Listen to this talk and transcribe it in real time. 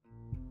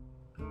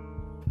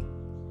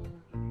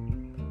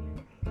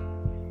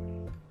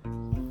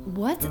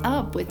what's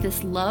up with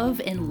this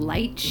love and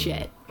light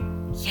shit?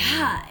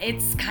 Yeah,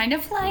 it's kind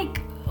of like,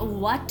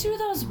 what do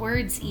those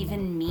words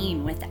even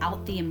mean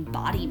without the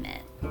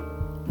embodiment?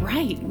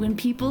 Right, when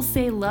people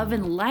say love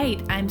and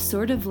light, I'm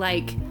sort of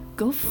like,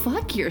 go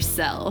fuck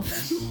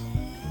yourself.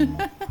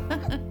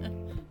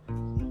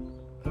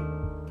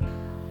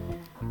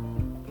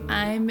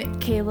 I'm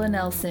Kayla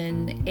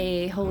Nelson,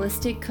 a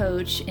holistic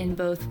coach in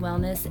both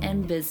wellness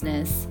and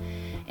business,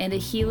 and a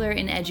healer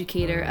and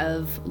educator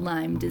of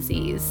Lyme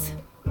disease.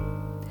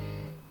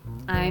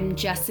 I'm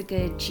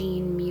Jessica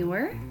Jean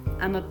Muir.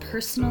 I'm a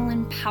personal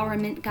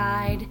empowerment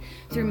guide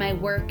through my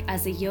work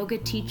as a yoga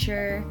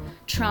teacher,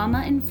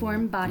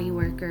 trauma-informed body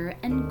worker,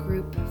 and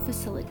group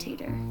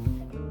facilitator.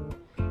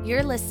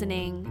 You're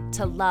listening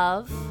to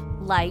Love,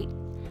 Light,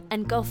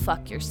 and Go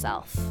Fuck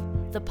Yourself,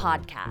 the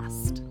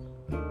podcast.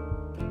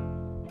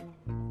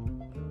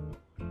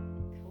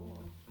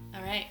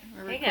 All right,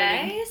 we're Hey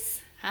recording.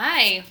 guys,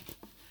 Hi,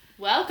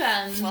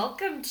 welcome.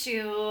 welcome to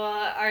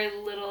our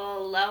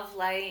little Love,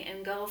 Light,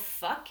 and Go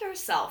Fuck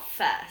Yourself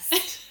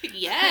fest.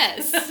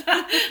 Yes.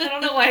 I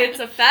don't know why it's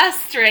a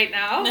fest right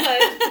now,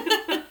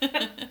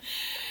 but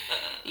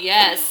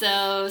Yeah,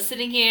 so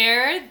sitting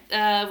here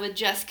with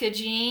Jessica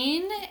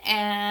Jean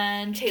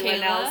and Kayla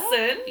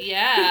Nelson.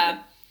 Yeah.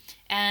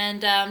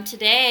 And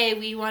today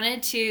we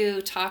wanted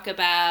to talk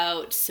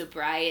about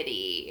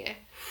sobriety.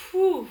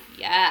 Whew.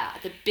 Yeah,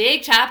 the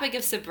big topic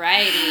of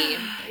sobriety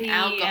and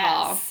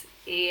alcohol. Yes.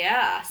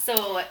 Yeah,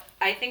 so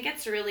I think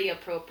it's really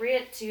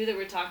appropriate too that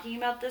we're talking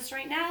about this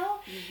right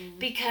now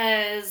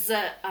because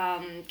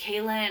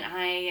Kayla and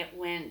I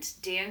went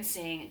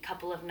dancing a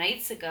couple of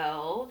nights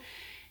ago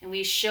and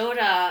we showed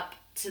up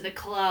to the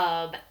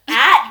club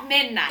at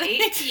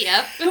midnight.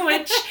 Yep.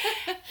 Which,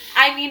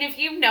 I mean, if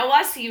you know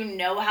us, you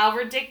know how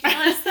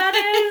ridiculous that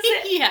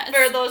is. Yes.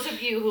 For those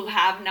of you who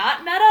have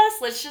not met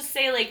us, let's just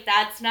say, like,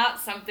 that's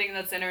not something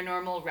that's in our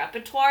normal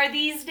repertoire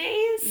these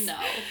days. No.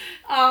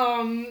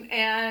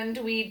 And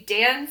we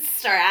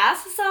danced our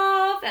asses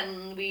off,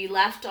 and we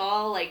left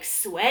all, like,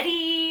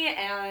 sweaty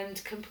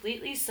and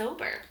completely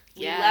sober.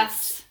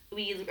 Yes.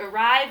 We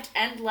arrived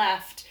and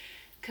left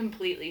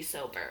completely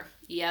sober.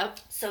 Yep.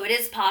 So it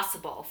is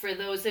possible for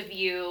those of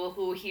you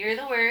who hear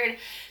the word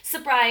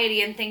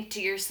sobriety and think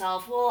to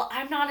yourself, well,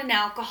 I'm not an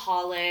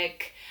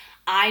alcoholic.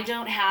 I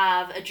don't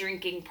have a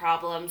drinking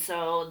problem,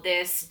 so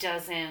this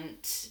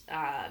doesn't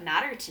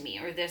matter to me,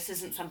 or this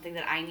isn't something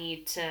that I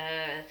need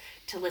to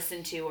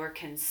listen to or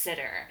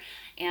consider.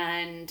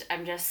 And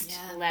I'm just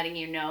letting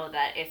you know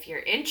that if you're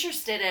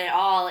interested at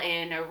all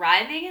in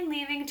arriving and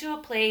leaving to a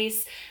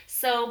place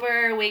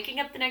sober, waking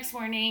up the next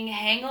morning,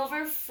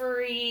 hangover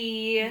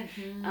free,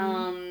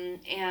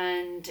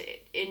 and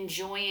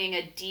enjoying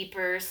a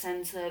deeper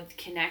sense of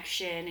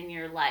connection in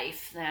your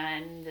life,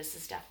 then this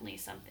is definitely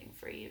something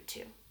for you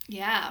too.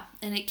 Yeah,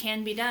 and it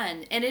can be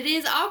done. And it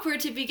is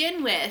awkward to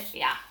begin with.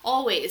 Yeah.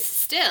 Always,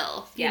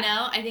 still. You Yeah.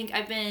 know, I think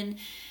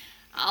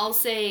I'll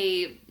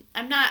say,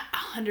 I'm not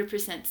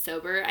 100%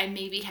 sober. I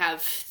maybe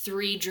have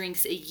 3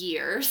 drinks a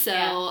year. So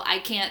Yeah. I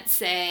can't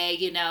say,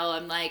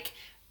 I'm like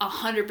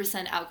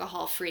 100%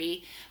 alcohol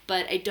free,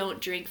 but I don't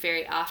drink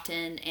very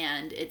often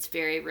and it's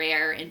very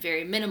rare and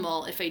very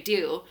minimal if I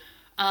do.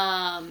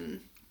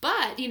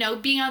 But,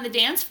 being on the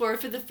dance floor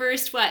for the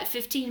first,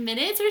 15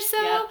 minutes or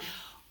so, Yep.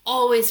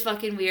 always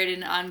fucking weird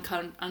and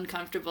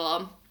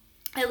uncomfortable.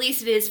 At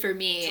least it is for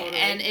me. Totally.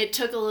 And it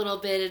took a little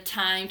bit of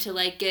time to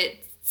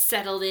get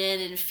settled in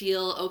and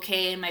feel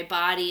okay in my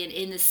body and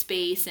in the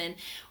space and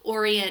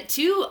orient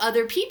to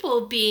other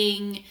people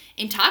being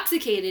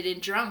intoxicated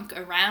and drunk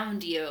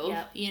around you,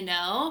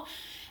 Yep.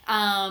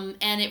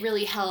 And it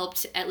really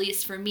helped, at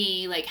least for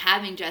me,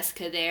 having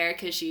Jessica there,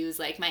 because she was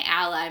my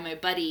ally, my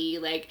buddy.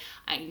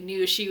 I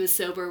knew she was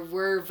sober.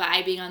 We're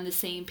vibing on the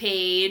same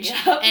page.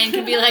 Yep. And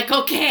could be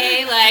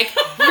okay,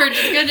 we're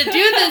just gonna do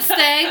this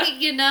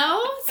thing,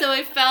 So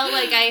I felt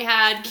like I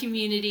had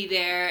community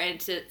there and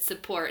to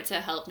support to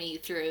help me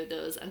through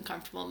those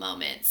uncomfortable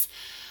moments.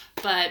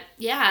 But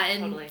yeah,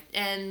 Totally.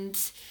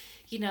 and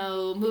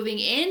moving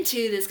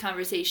into this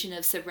conversation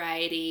of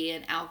sobriety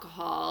and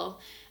alcohol,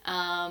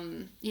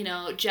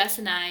 Jess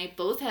and I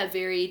both have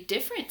very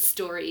different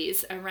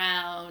stories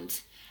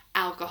around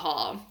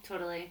alcohol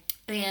Totally.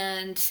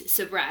 and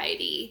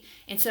sobriety.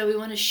 And so we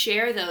want to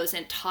share those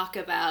and talk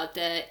about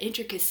the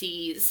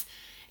intricacies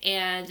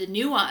and the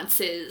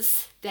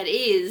nuances that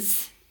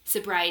is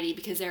sobriety,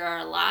 because there are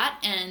a lot.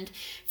 And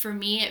for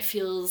me, it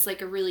feels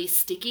like a really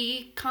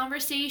sticky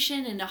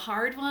conversation and a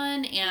hard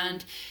one.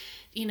 And,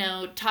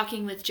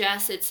 talking with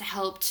Jess, it's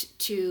helped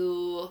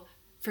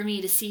for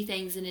me to see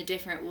things in a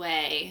different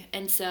way.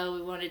 And so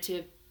we wanted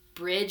to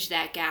bridge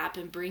that gap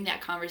and bring that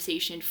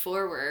conversation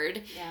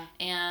forward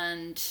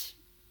and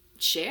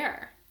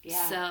share.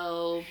 Yeah.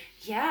 So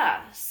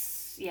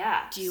Yes.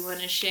 Yeah. do you want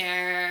to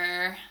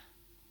share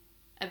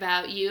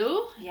about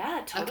you?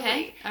 Yeah, totally.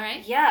 Okay. All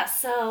right. Yeah,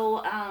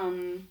 so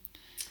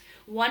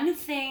one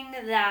thing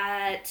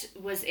that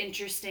was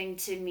interesting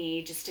to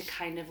me, just to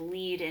kind of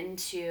lead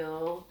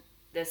into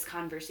this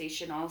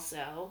conversation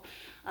also,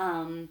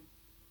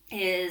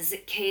 is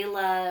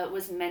Kayla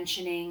was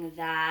mentioning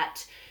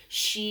that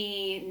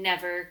she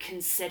never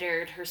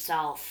considered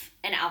herself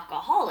an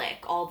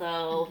alcoholic,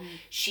 although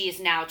she is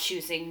now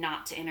choosing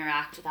not to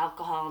interact with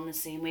alcohol in the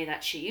same way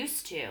that she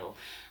used to.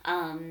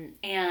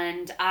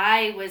 And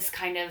I was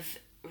kind of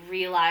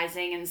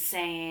realizing and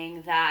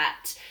saying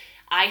that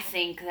I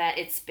think that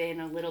it's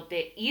been a little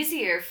bit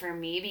easier for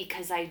me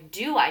because I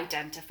do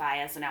identify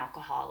as an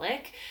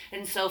alcoholic.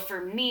 And so for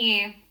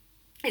me,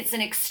 it's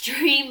an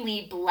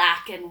extremely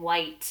black and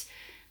white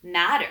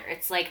matter.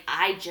 It's like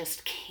I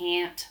just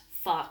can't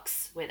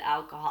fucks with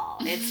alcohol.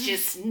 It's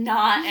just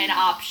not an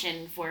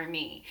option for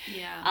me.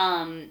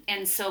 Yeah.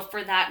 And so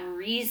for that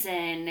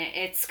reason,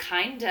 it's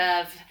kind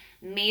of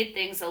made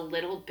things a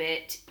little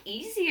bit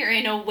easier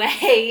in a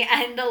way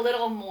and a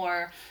little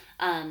more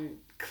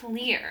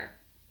clear.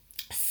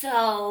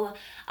 So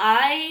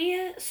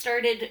I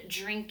started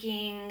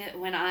drinking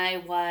when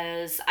I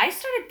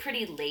started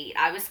pretty late.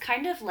 I was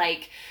kind of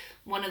like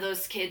one of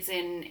those kids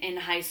in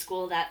high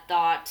school that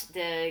thought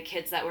the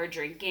kids that were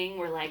drinking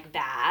were like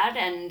bad,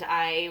 and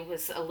I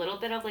was a little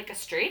bit of like a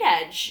straight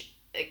edge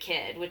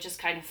kid, which is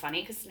kind of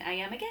funny because I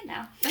am again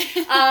now.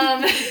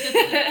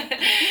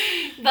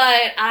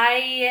 But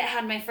I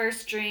had my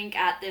first drink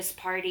at this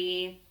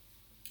party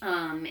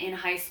in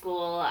high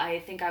school.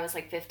 I think I was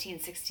like 15,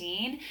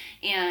 16,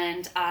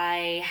 and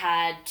I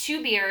had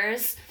 2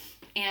 beers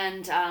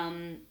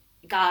and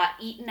got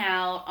eaten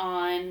out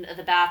on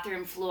the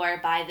bathroom floor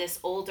by this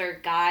older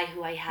guy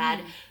who I had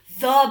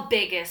the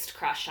biggest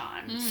crush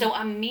on. So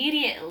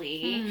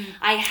immediately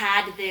I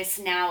had this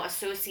now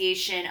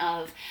association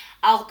of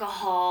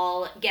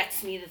alcohol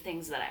gets me the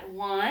things that I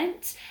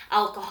want.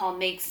 Alcohol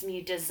makes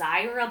me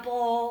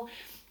desirable.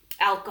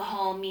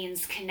 Alcohol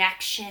means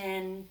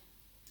connection.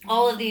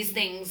 All of these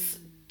things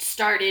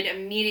started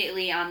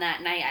immediately on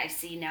that night, I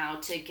see now,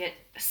 to get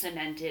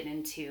cemented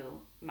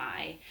into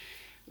my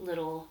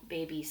little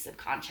baby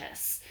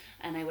subconscious.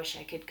 And I wish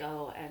I could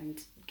go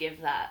and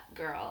give that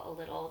girl a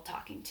little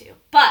talking to.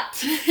 But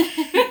so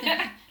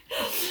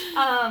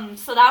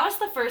that was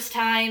the first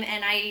time,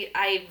 and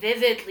I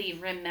vividly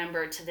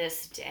remember to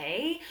this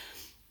day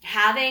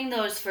having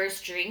those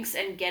first drinks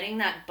and getting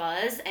that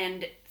buzz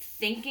and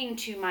thinking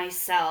to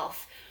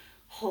myself,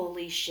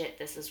 holy shit,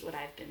 this is what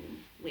I've been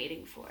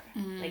waiting for.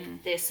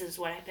 Like, this is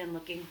what I've been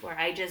looking for.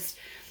 I just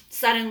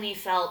suddenly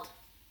felt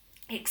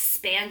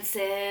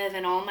expansive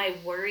and all my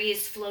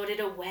worries floated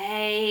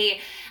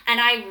away,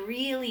 and I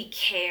really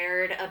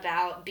cared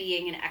about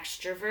being an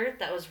extrovert.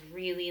 That was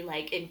really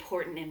like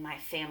important in my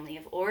family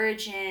of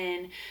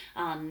origin.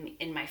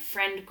 In my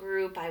friend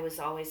group, I was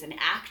always an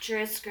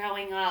actress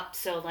growing up,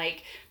 so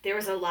like there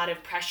was a lot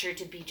of pressure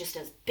to be just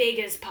as big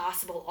as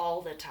possible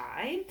all the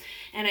time,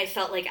 and I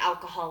felt like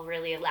alcohol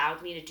really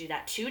allowed me to do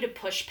that too, to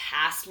push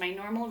past my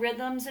normal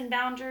rhythms and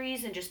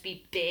boundaries and just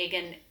be big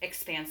and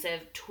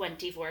expansive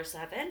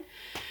 24/7.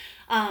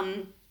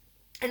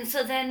 And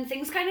so then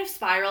things kind of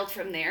spiraled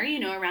from there. You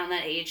know, around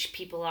that age,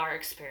 people are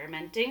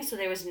experimenting, so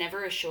there was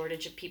never a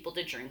shortage of people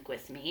to drink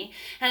with me.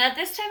 And at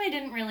this time, I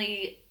didn't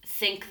really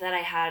think that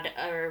I had,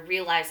 or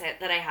realize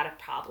that I had a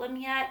problem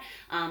yet,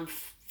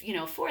 you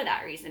know, for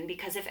that reason.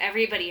 Because if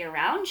everybody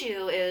around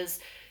you is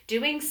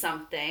doing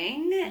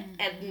something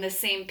at the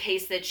same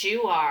pace that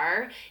you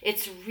are,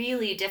 it's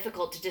really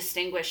difficult to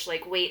distinguish,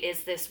 like, wait,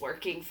 is this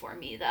working for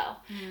me though?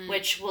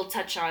 Which we'll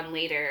touch on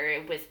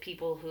later with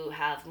people who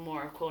have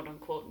more quote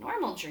unquote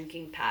normal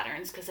drinking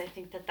patterns, because I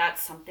think that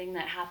that's something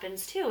that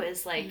happens too,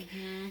 is like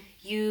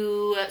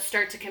you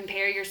start to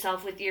compare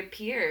yourself with your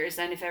peers,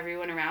 and if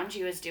everyone around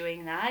you is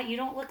doing that, you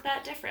don't look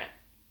that different.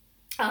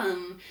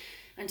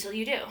 Until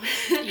you do.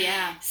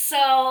 Yeah.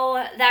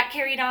 So that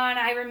carried on.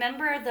 I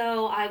remember,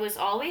 though, I was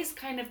always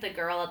kind of the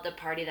girl at the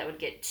party that would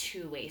get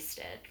too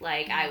wasted.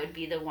 Like, I would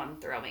be the one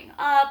throwing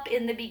up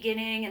in the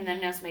beginning, and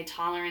then as my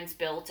tolerance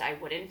built, I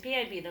wouldn't be.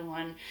 I'd be the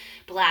one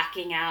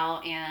blacking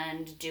out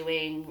and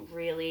doing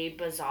really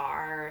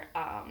bizarre,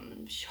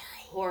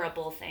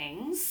 horrible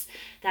things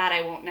that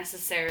I won't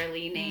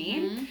necessarily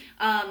name.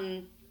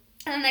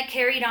 And then that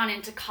carried on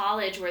into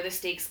college, where the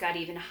stakes got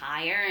even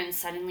higher, and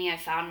suddenly I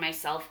found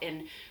myself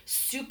in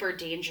super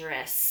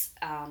dangerous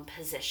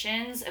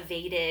positions,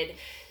 evaded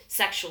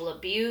sexual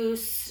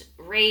abuse,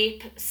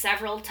 rape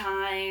several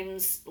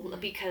times,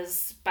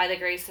 because by the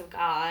grace of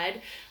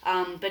God,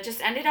 but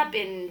just ended up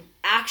in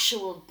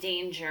actual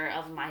danger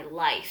of my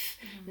life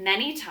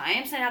many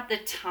times. And at the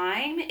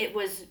time, it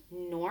was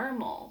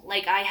normal.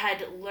 Like, I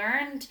had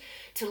learned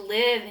to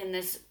live in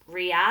this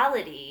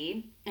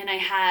reality, and I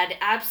had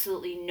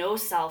absolutely no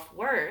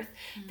self-worth,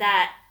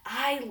 that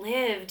I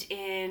lived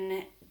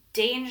in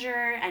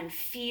danger and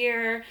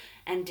fear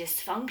and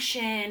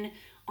dysfunction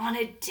on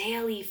a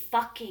daily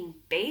fucking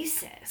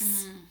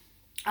basis,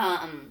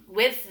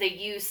 with the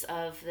use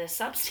of the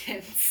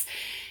substance.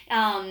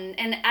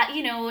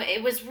 You know,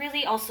 it was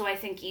really also, I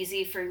think,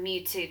 easy for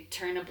me to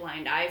turn a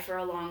blind eye for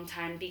a long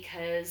time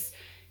because,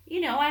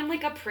 you know, I'm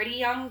like a pretty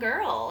young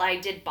girl. I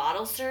did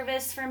bottle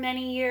service for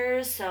many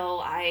years, so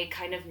I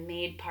kind of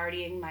made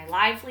partying my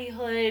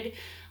livelihood.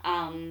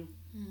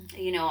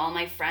 You know, all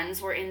my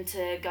friends were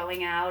into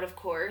going out, of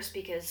course,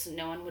 because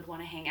no one would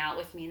want to hang out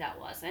with me that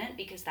wasn't,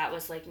 because that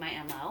was like my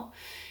MO.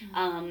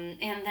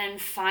 And then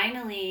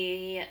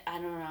finally, I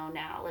don't know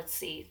now, let's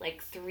see,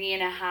 like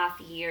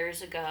 3.5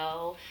 years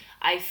ago,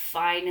 I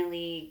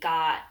finally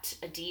got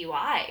a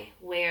DUI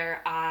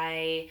where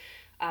I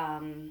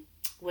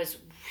was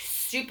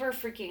super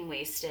freaking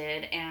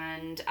wasted,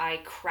 and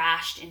I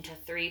crashed into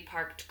 3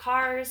 parked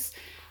cars,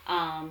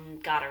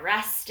 got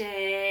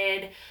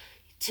arrested.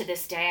 To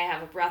this day, I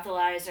have a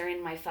breathalyzer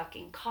in my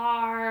fucking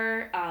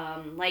car.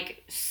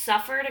 Like,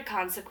 suffered a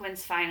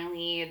consequence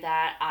finally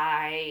that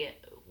I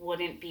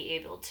wouldn't be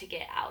able to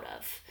get out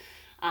of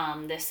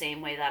the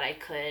same way that I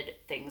could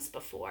things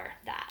before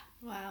that.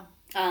 Wow.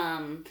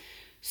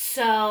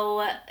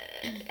 So,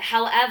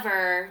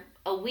 however,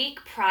 a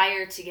week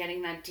prior to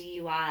getting that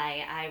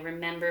DUI, I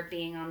remember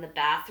being on the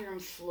bathroom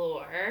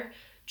floor,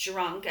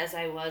 drunk as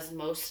I was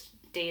most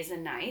days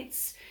and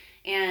nights.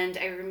 And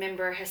I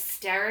remember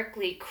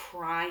hysterically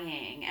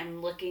crying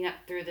and looking up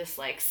through this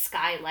like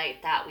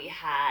skylight that we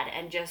had,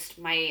 and just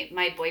my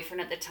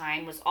boyfriend at the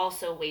time was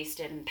also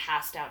wasted and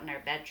passed out in our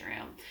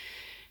bedroom.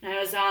 And I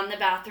was on the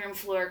bathroom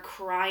floor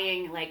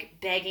crying, like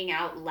begging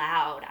out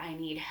loud, I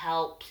need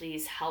help,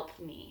 please help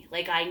me.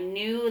 Like, I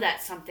knew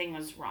that something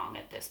was wrong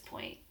at this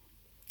point.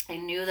 I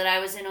knew that I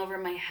was in over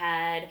my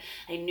head.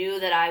 I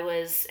knew that I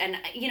was, and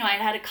you know, I'd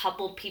had a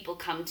couple people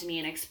come to me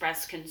and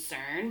express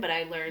concern, but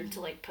I learned to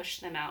like push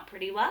them out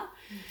pretty well.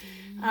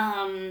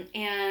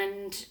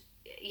 And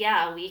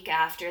yeah, a week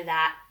after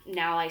that,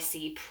 now I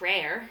see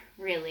prayer,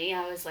 really.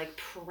 I was like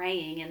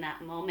praying in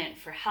that moment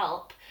for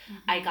help.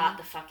 I got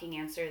the fucking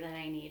answer that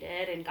I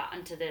needed and got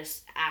into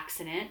this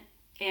accident.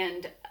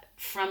 And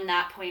from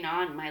that point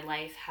on, my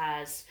life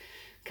has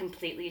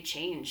completely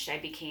changed. I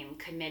became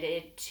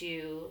committed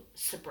to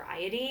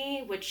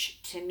sobriety,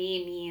 which to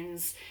me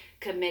means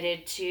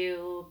committed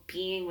to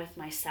being with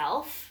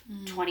myself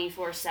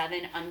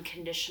 24/7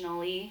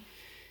 unconditionally,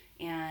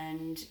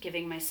 and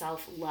giving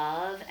myself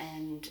love,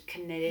 and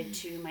committed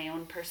to my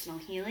own personal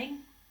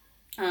healing.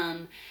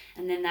 And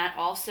then that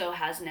also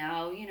has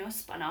now, you know,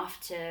 spun off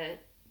to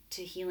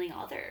healing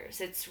others.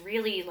 It's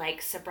really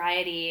like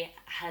sobriety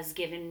has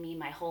given me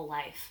my whole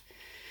life,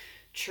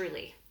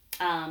 truly.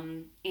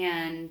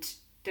 And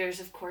there's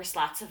of course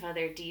lots of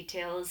other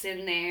details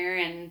in there,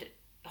 and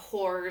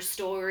horror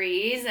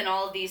stories and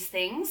all of these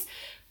things.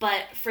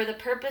 But for the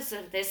purpose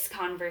of this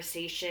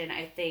conversation,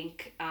 I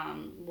think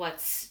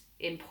what's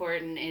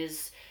important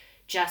is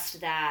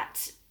just that,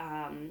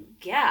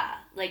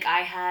 like I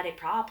had a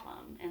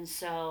problem. And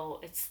so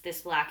it's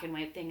this black and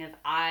white thing of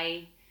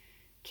I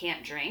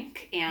can't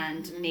drink,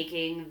 and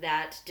making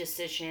that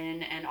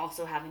decision and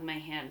also having my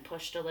hand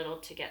pushed a little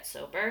to get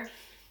sober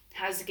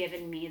has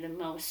given me the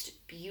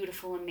most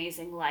beautiful,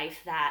 amazing life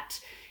that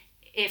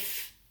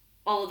if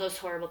all of those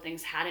horrible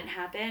things hadn't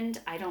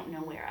happened, I don't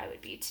know where I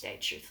would be today.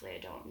 Truthfully, I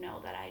don't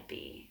know that I'd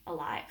be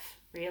alive,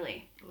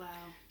 really. Wow.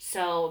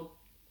 So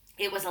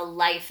it was a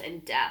life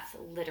and death,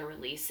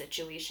 literally,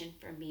 situation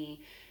for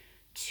me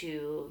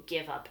to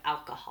give up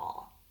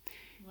alcohol.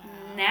 Wow.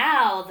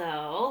 Now,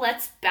 though,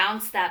 let's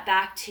bounce that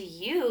back to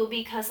you,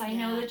 because I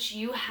know that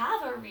you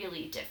have a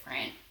really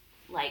different,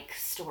 like,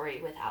 story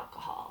with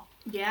alcohol.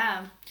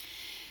 Yeah.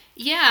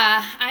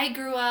 I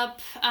grew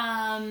up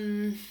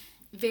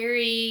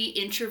very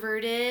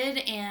introverted,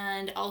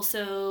 and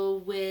also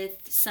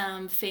with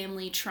some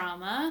family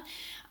trauma,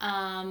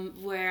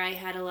 where I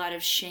had a lot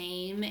of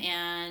shame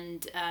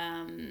and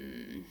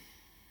and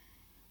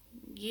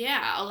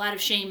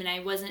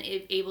I wasn't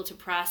able to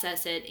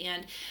process it.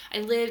 And I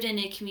lived in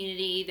a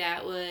community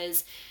that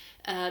was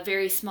a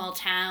very small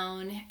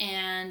town,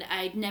 and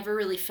I never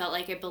really felt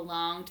like I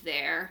belonged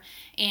there.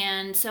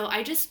 And so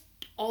I just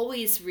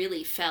always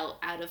really felt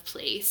out of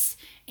place,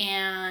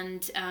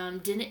 and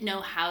didn't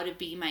know how to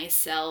be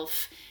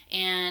myself,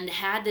 and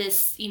had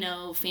this, you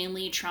know,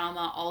 family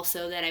trauma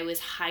also that I was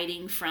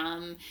hiding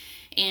from,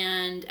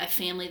 and a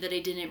family that I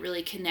didn't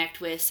really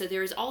connect with. So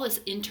there was all this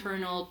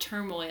internal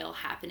turmoil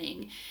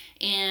happening.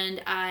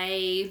 And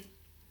I,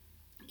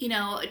 you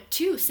know,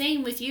 too,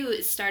 same with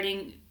you,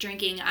 starting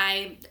drinking.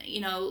 I,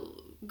 you know,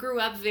 grew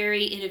up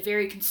in a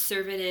very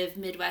conservative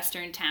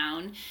Midwestern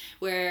town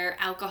where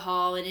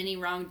alcohol and any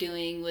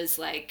wrongdoing was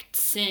like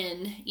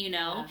sin, you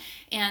know.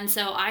 Yeah. And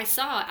so I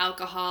saw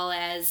alcohol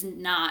as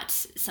not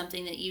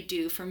something that you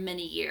do for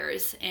many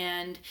years.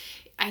 And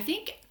I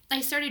think I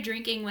started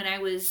drinking when I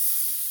was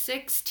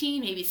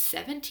 16, maybe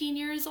 17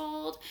 years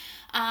old.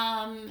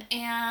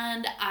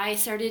 And I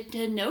started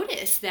to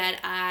notice that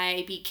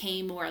I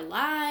became more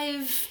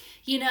alive.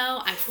 You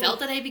know, I felt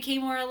that I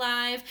became more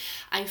alive.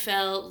 I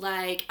felt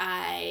like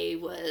I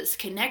was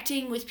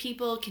connecting with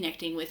people,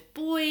 connecting with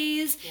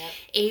boys,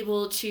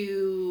 able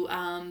to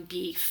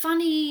be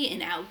funny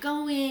and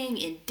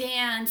outgoing and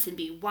dance and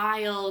be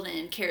wild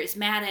and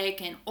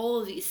charismatic and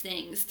all of these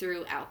things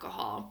through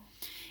alcohol.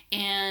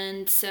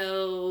 And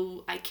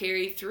so I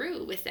carried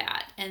through with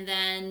that. And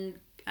then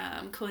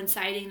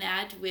coinciding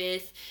that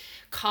with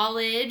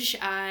college,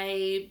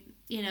 I'm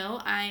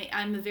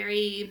a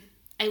very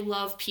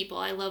love people.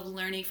 I love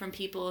learning from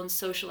people and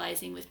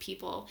socializing with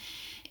people.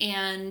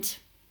 And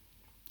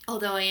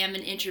although I am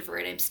an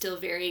introvert, I'm still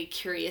very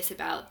curious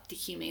about the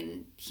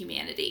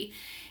humanity.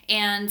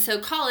 And so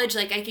college,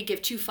 like, I could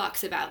give two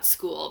fucks about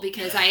school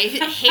because I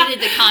hated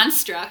the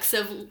constructs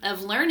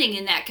of learning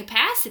in that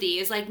capacity.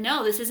 It's like,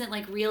 no, this isn't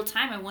like real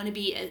time. I want to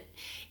be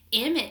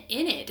in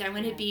it. I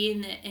want to be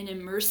in an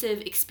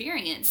immersive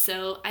experience.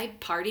 So I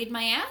partied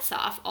my ass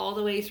off all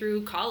the way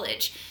through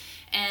college.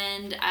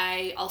 And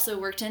I also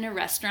worked in a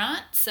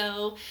restaurant.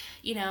 So,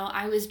 you know,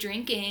 I was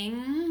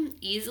drinking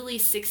easily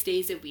 6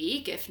 days a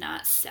week, if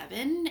not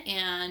 7,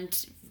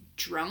 and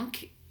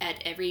drunk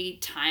at every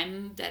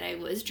time that I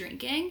was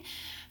drinking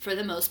for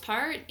the most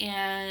part.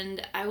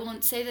 And I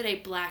won't say that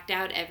I blacked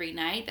out every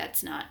night.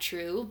 That's not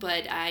true,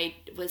 but I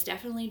was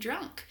definitely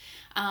drunk.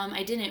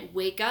 I didn't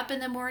wake up in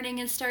the morning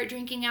and start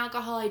drinking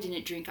alcohol. I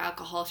didn't drink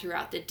alcohol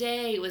throughout the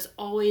day. It was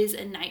always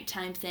a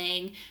nighttime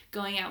thing,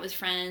 going out with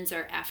friends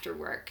or after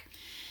work.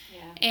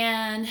 Yeah.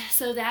 And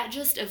so that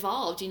just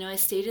evolved. You know, I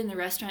stayed in the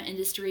restaurant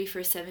industry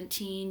for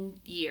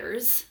 17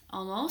 years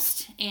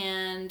almost.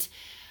 And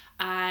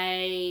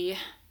I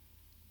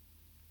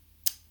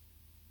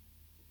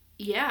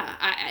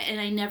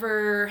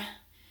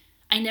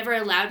never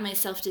allowed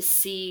myself to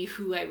see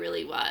who I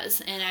really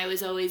was. And I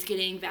was always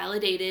getting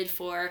validated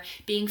for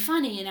being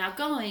funny and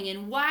outgoing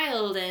and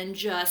wild and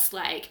just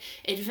like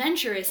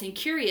adventurous and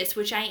curious,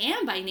 which I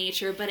am by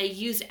nature, but I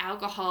used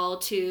alcohol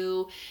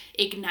to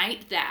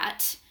ignite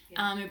that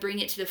and bring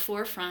it to the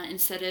forefront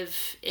instead of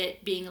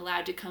it being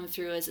allowed to come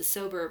through as a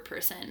sober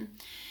person.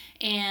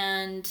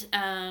 And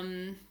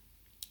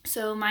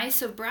so my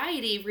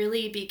sobriety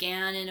really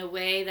began in a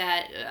way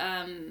that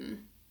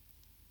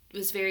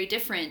was very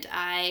different.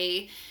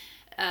 I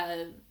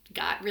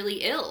got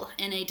really ill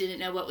and I didn't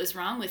know what was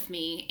wrong with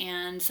me,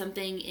 and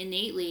something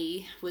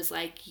innately was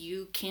like,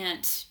 you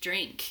can't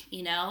drink,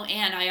 you know?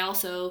 And I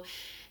also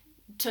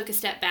took a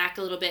step back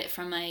a little bit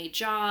from my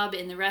job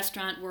in the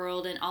restaurant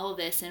world and all of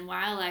this, and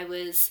while I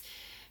was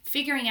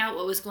figuring out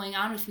what was going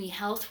on with me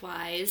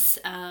health-wise,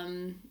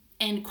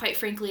 and quite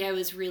frankly, I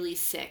was really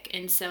sick,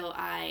 and so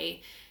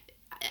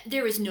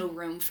there was no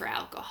room for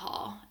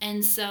alcohol.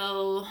 And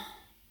so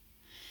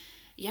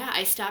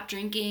I stopped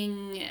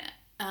drinking,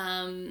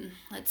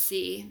 let's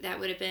see, that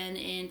would have been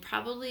in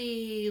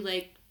probably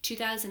like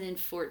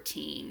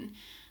 2014.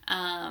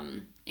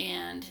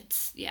 And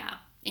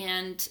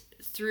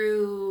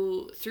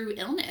through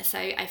illness,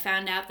 I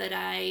found out that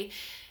I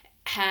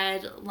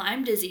had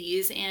Lyme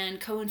disease and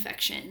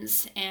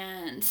co-infections,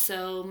 and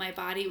so my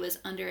body was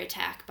under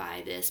attack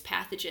by this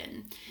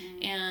pathogen.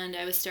 And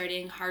I was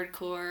starting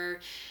hardcore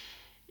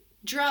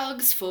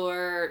drugs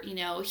for, you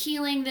know,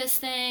 healing this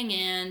thing,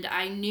 and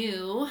I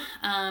knew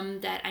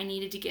that I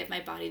needed to give my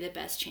body the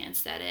best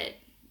chance that it,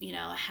 you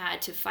know,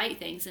 had to fight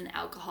things, and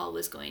alcohol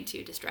was going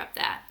to disrupt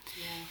that.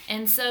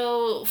 And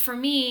so for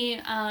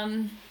me,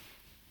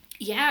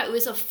 it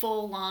was a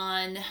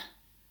full-on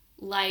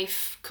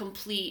life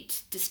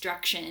complete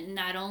destruction.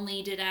 Not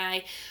only did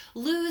I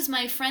lose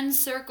my friend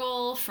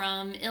circle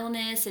from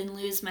illness and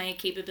lose my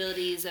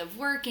capabilities of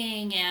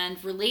working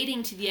and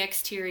relating to the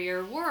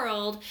exterior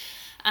world,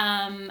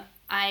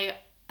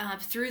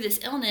 through this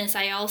illness,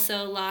 I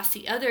also lost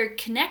the other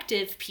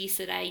connective piece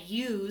that I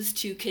used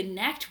to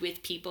connect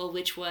with people,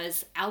 which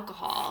was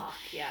alcohol.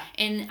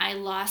 And I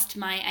lost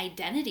my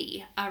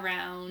identity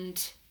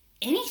around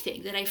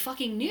anything that I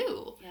fucking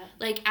knew.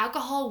 Like,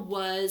 alcohol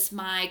was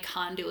my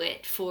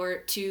conduit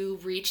to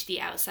reach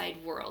the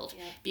outside world,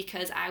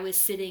 because I was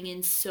sitting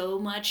in so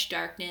much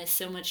darkness,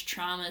 so much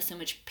trauma, so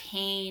much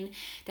pain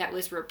that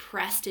was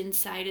repressed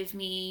inside of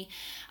me.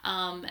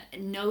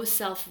 No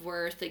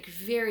self-worth, like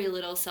very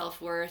little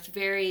self-worth,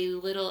 very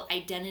little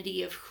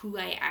identity of who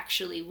I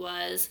actually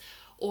was,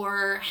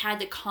 or had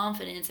the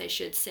confidence, I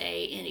should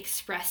say, in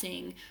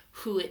expressing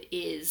who it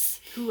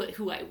is,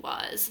 who I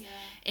was.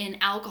 And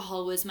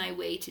alcohol was my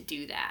way to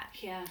do that.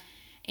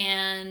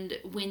 And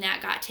when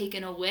that got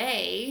taken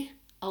away,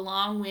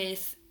 along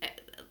with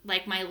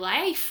like my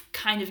life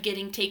kind of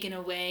getting taken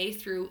away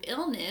through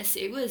illness,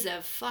 it was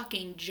a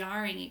fucking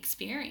jarring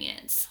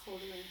experience.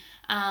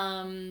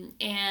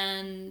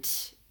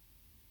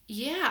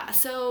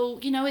 So,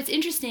 you know, it's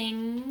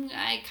interesting.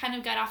 I kind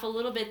of got off a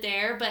little bit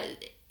there, but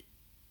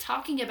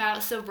talking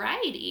about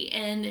sobriety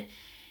and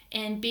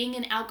being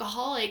an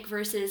alcoholic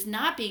versus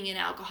not being an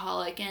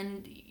alcoholic.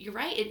 And you're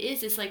right, it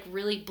is this like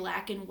really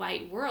black and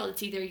white world.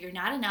 It's either you're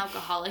not an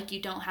alcoholic,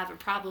 you don't have a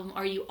problem,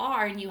 or you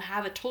are and you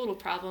have a total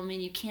problem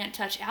and you can't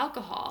touch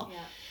alcohol.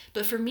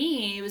 But for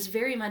me, it was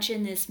very much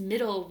in this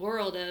middle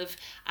world of,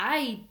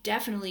 I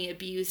definitely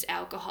abused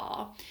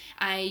alcohol.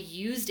 I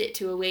used it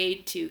to a way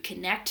to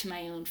connect to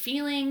my own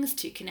feelings,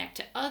 to connect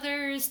to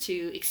others,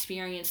 to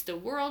experience the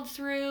world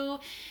through.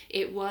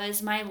 It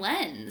was my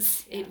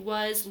lens. It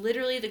was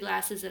literally the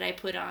glasses that I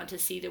put on to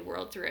see the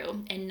world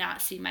through and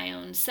not see my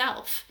own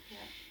self.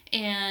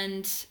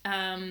 And,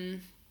 but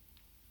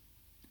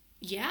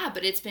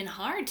it's been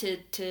hard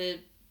to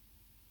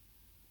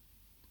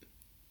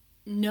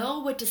know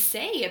what to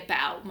say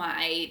about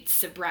my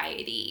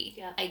sobriety,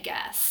 Yeah. I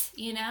guess,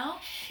 you know?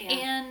 Yeah.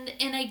 And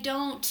I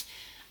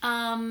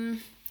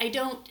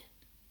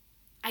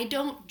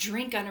don't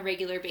drink on a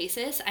regular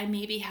basis. I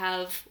maybe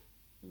have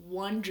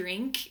one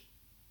drink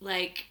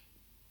like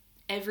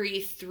every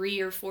 3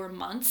 or 4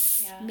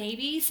 months, Yeah.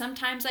 maybe.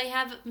 Sometimes I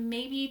have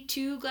maybe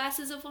 2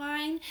 glasses of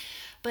wine,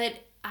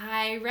 but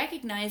I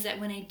recognize that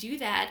when I do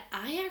that,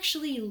 I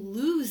actually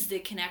lose the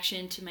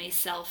connection to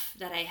myself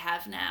that I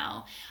have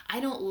now. I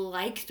don't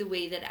like the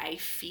way that I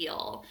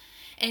feel.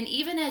 And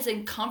even as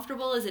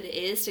uncomfortable as it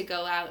is to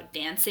go out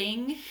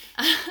dancing,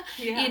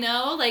 Yeah. you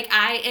know, like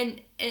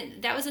and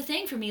that was a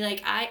thing for me.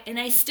 Like I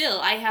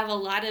have a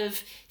lot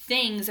of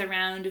things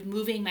around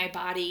moving my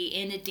body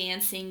in a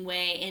dancing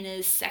way, in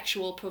a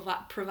sexual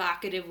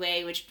provocative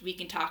way, which we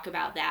can talk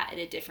about that at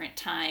a different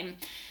time.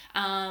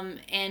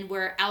 And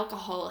where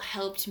alcohol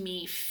helped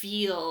me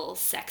feel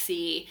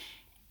sexy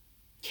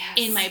Yes.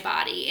 in my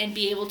body and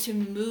be able to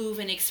move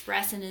and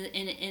express in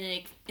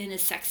a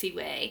sexy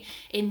way.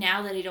 And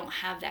now that I don't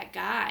have that,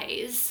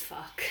 guys,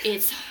 Fuck.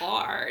 it's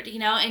hard, you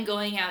know, and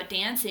going out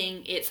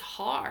dancing, it's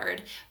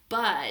hard,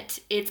 but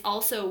it's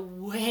also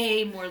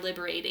way more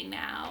liberating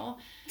now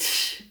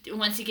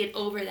once you get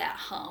over that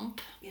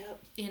hump,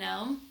 Yep. you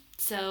know?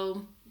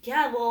 So,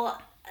 Yeah,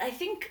 well, I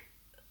think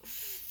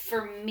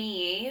for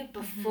me,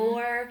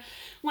 before,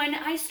 when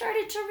I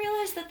started to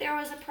realize that there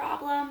was a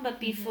problem,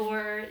 but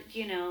before,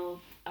 you know,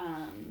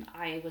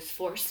 I was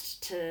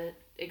forced to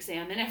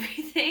examine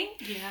everything,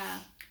 yeah.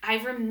 I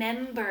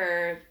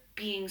remember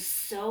being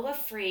so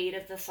afraid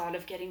of the thought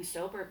of getting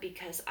sober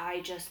because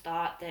I just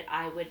thought that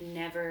I would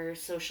never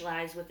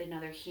socialize with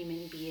another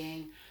human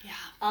being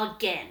Yeah.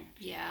 again.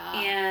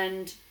 Yeah.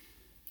 And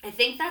I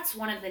think that's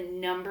one of the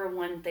number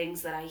one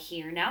things that I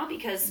hear now,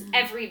 because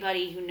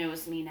everybody who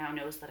knows me now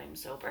knows that I'm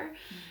sober.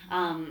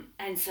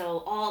 And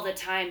so all the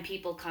time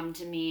people come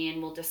to me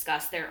and will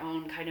discuss their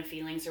own kind of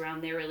feelings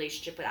around their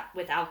relationship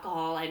with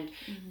alcohol. And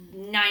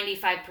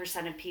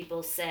 95% of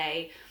people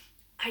say,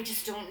 I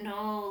just don't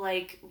know,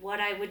 like,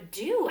 what I would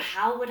do.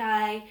 How would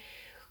I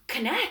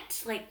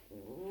connect? Like,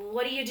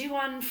 what do you do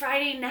on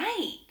Friday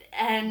night?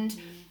 And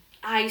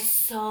I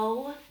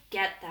so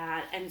get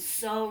that, and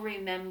so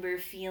remember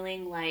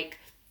feeling like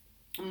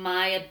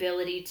my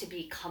ability to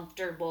be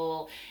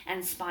comfortable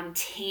and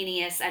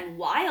spontaneous and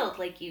wild,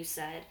 like you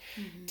said,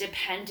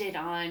 depended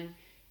on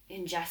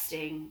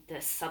ingesting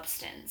this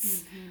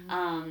substance.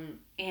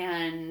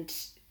 And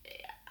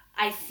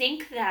I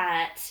think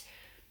that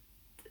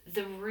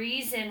the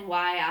reason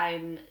why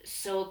I'm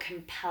so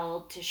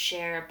compelled to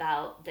share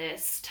about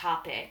this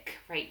topic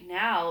right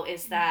now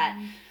is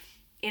that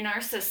in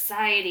our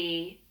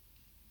society,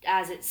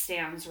 as it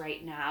stands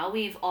right now,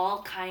 we've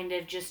all kind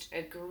of just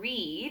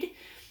agreed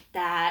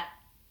that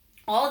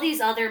all these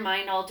other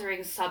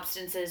mind-altering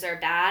substances are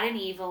bad and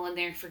evil, and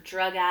they're for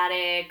drug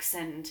addicts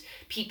and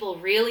people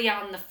really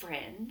on the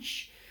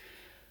fringe.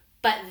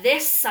 But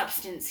this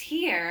substance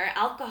here,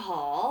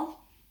 alcohol,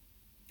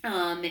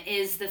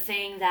 is the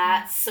thing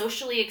that's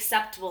socially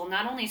acceptable,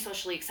 not only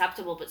socially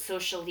acceptable, but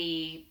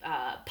socially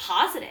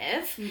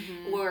positive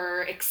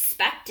or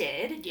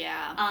expected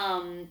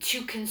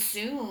to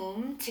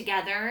consume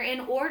together in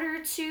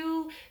order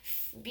to,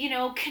 you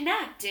know,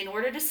 connect, in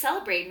order to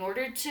celebrate, in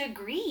order to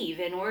grieve,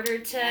 in order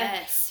to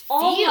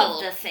all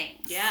of the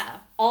things. Yeah.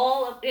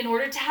 In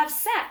order to have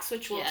sex,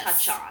 which we'll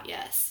touch on.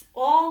 Yes.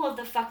 All of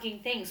the fucking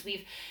things.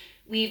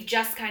 We've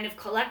just kind of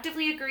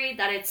collectively agreed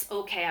that it's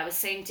okay. I was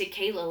saying to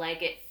Kayla,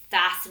 like, it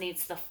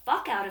fascinates the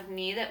fuck out of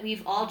me that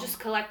we've all just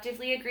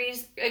collectively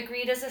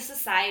agreed as a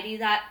society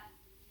that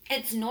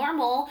it's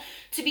normal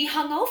to be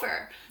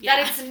hungover. Yeah.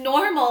 That it's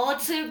normal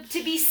to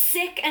be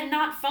sick and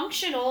not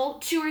functional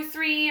 2 or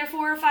 3 or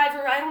 4 or 5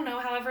 or I don't know,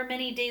 however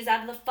many days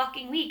out of the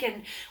fucking week.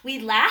 And we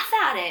laugh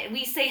at it and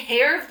we say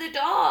hair of the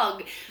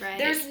dog. Right.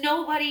 There's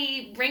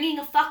nobody ringing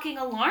a fucking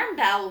alarm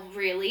bell,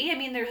 really. I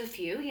mean, there's a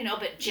few, you know,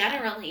 but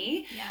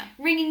generally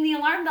ringing the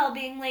alarm bell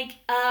being like,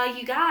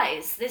 you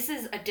guys, this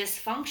is a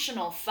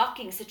dysfunctional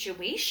fucking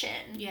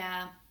situation.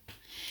 Yeah.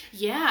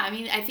 Yeah, I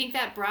mean, I think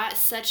that brought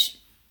such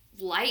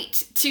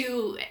light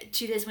to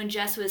this when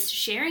Jess was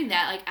sharing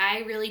that. Like, I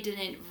really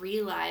didn't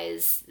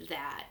realize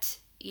that,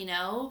 you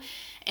know?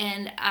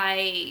 And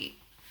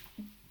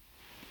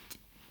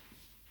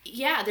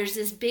there's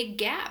this big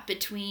gap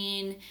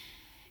between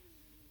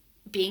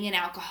being an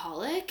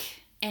alcoholic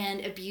and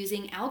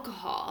abusing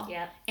alcohol.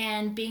 Yeah.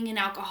 And being an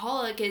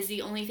alcoholic is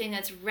the only thing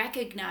that's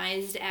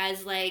recognized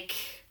as, like,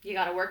 You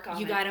gotta work on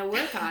it. You gotta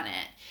work on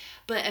it.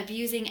 But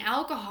abusing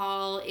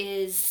alcohol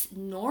is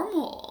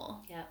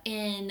normal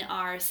in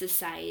our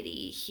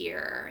society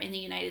here in the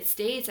United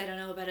States. I don't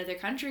know about other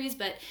countries,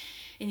 but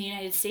in the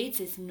United States,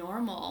 it's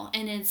normal.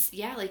 And it's,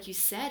 like you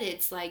said,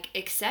 it's like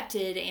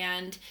accepted.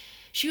 And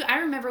shoot, I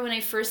remember when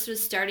I first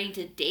was starting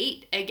to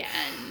date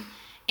again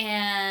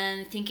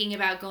and thinking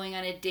about going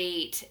on a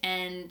date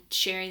and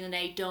sharing that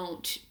I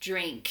don't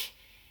drink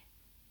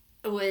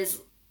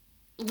was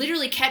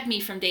literally kept me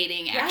from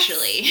dating,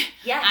 actually.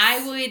 Yes.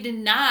 I would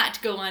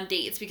not go on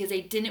dates because I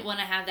didn't want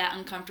to have that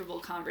uncomfortable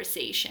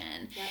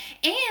conversation.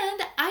 Yep.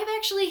 And I've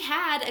actually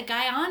had a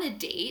guy on a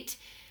date.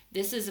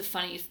 This is a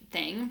funny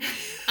thing.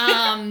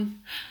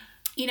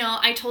 You know,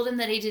 I told him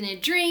that I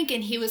didn't drink,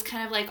 and he was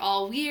kind of like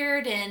all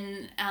weird,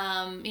 and,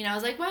 you know, I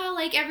was like, well,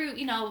 like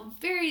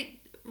very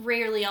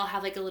rarely I'll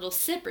have like a little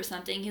sip or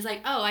something. He's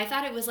like, oh, I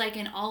thought it was like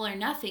an all or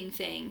nothing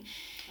thing.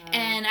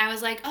 And I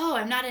was like, oh,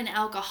 I'm not an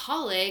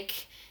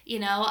alcoholic. You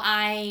know,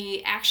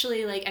 I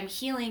actually, like, I'm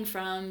healing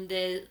from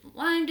the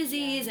Lyme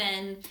disease,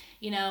 and,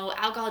 you know,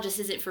 alcohol just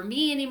isn't for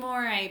me anymore.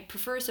 I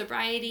prefer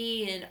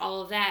sobriety and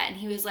all of that. And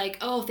he was like,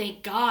 oh,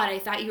 thank God. I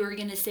thought you were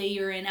going to say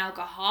you're an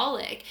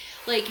alcoholic.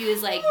 Like, he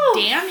was, like,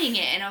 damning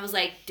it. And I was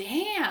like,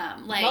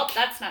 damn. Like, well,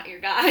 that's not your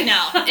guy.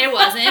 No, it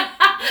wasn't.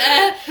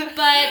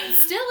 But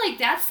still, like,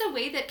 that's the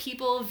way that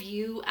people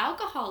view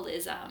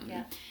alcoholism.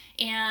 Yeah.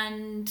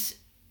 And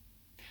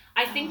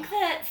I think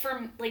that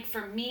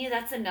for me,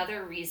 that's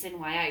another reason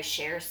why I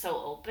share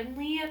so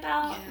openly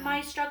about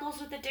my struggles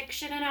with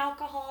addiction and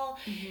alcohol,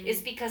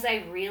 is because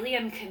I really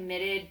am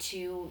committed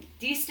to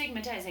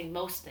destigmatizing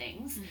most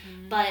things,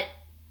 but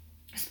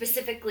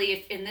specifically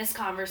if in this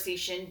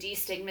conversation,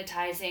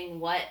 destigmatizing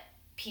what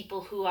people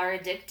who are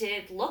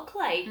addicted look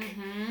like.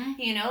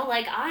 You know,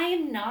 like,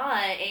 I'm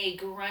not a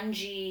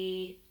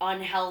grungy,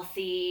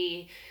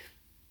 unhealthy,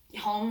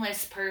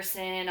 homeless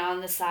person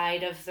on the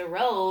side of the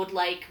road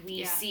like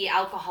we see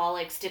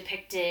alcoholics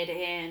depicted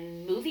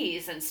in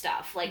movies and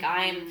stuff. Like,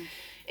 I'm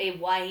a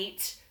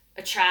white,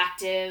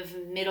 attractive,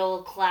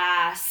 middle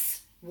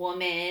class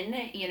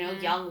woman, you know,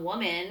 young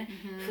woman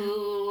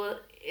who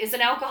is an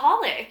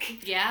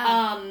alcoholic.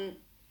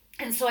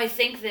 And so I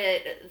think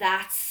that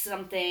that's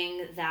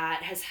something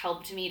that has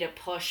helped me to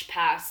push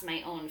past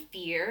my own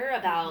fear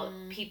about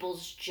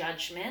people's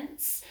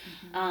judgments,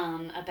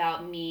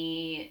 about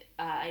me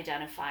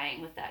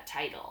identifying with that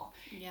title,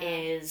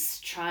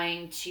 is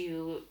trying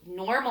to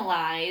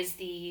normalize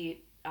the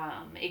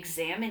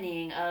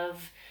examining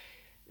of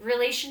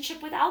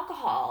relationship with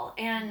alcohol.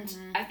 And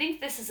I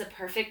think this is a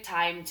perfect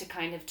time to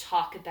kind of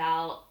talk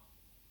about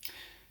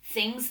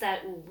things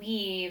that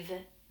we've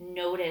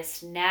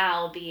noticed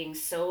now being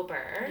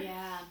sober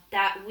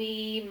that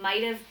we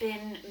might have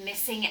been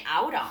missing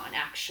out on,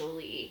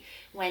 actually,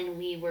 when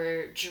we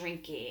were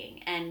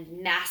drinking and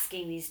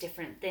masking these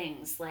different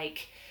things,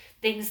 like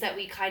things that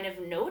we kind of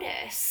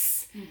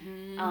notice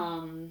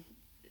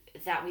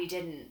that we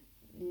didn't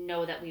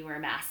know that we were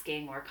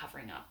masking or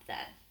covering up then.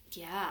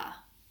 Yeah,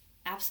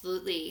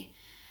 absolutely.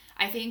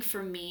 I think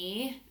for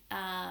me,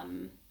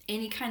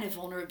 any kind of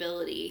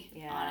vulnerability,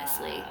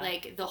 honestly,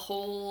 like the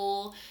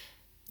whole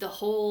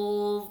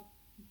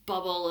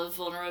bubble of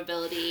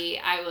vulnerability,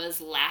 I was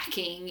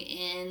lacking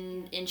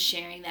in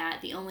sharing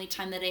that. The only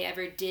time that I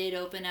ever did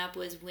open up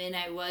was when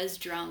I was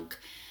drunk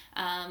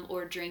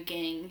or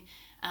drinking.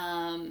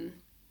 And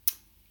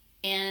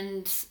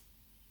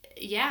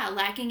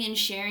lacking in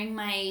sharing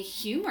my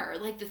humor,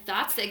 like the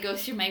thoughts that go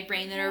through my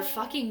brain that are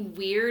fucking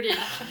weird and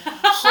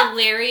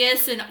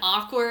hilarious and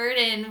awkward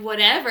and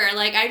whatever.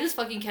 Like, I just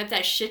fucking kept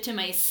that shit to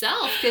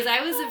myself because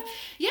I was,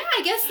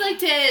 I guess, like,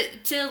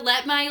 to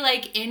let my,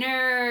 like,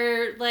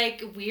 inner,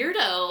 like,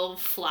 weirdo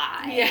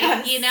fly.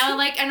 Yes. You know,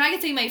 like, I'm not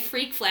gonna say my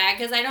freak flag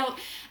because I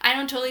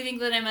don't totally think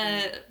that I'm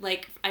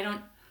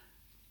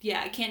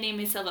I can't name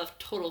myself a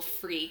total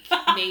freak,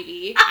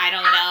 maybe. I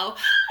don't know.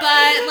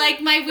 But,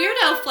 like, my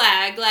weirdo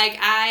flag, like,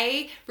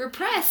 I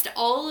repressed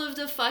all of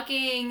the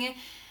fucking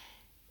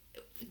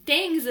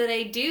things that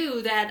I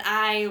do that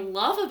I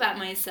love about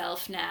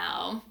myself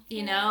now.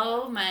 You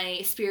know, my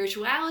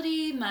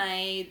spirituality,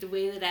 the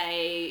way that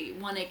I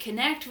want to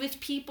connect with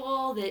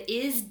people that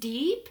is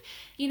deep.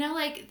 You know,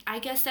 like, I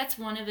guess that's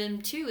one of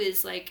them, too,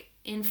 is, like,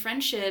 in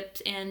friendships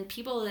and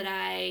people that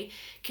I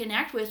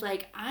connect with,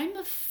 like, I'm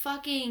a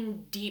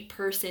fucking deep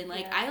person.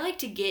 Like, I like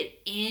to get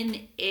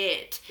in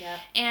it. Yeah.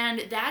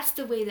 And that's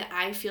the way that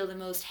I feel the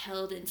most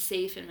held and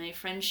safe in my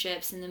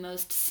friendships and the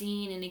most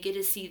seen, and to get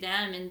to see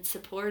them and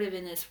supportive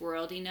in this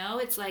world, you know?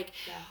 It's like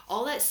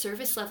all that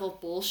surface level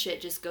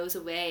bullshit just goes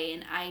away,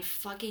 and I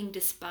fucking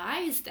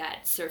despise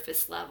that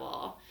surface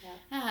level.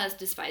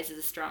 Despise is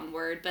a strong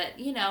word, but,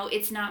 you know,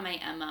 it's not my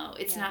MO.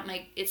 It's not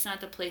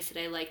the place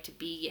that I like to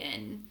be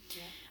in.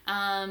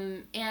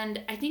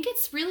 And I think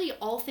it's really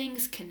all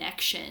things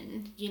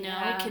connection, you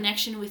know,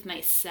 connection with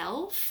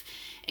myself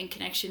and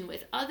connection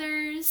with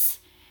others,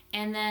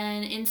 and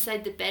then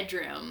inside the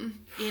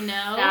bedroom, you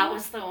know. That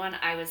was the one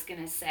I was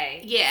gonna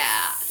say.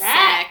 Yeah.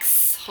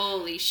 Sex.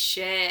 Holy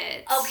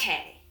shit.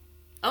 Okay.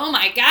 Oh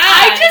my God.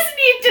 I just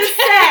need to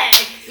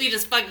say. We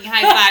just fucking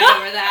high-fived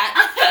over that.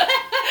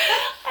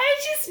 I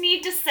just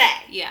need to say.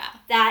 Yeah.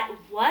 That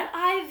what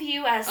I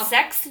view as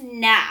sex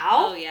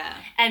now. Oh, yeah.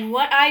 And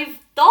what I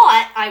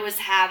thought I was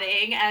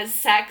having as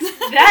sex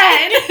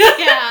then.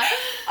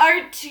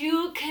 Are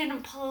two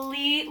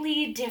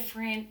completely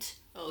different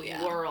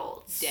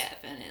worlds.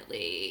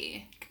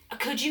 Definitely.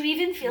 Could you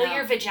even feel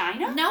your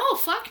vagina? No,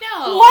 fuck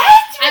no. What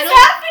was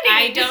happening?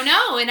 I don't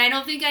know. And I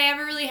don't think I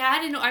ever really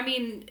had an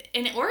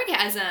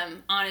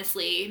orgasm,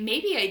 honestly.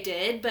 Maybe I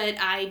did, but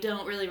I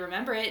don't really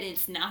remember it. And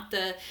it's not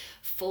the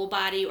full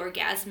body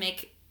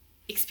orgasmic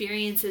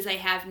experiences I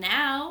have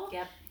now.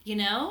 Yep. You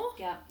know?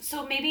 Yeah.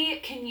 So maybe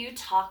can you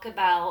talk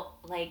about,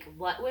 like,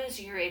 what was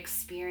your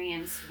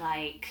experience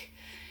like?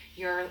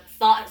 Your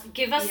thoughts,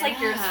 give us like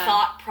your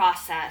thought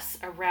process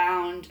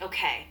around,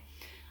 okay,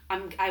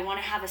 I want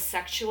to have a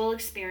sexual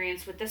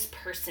experience with this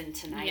person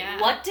tonight. Yeah.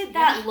 What did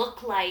that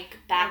look like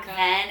back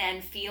then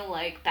and feel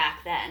like back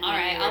then? All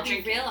right, I'll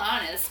be real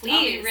honest. Please.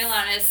 I'll be real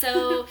honest.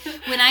 So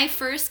when I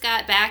first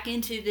got back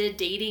into the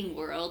dating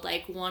world,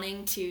 like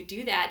wanting to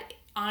do that,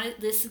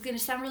 this is going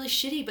to sound really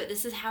shitty, but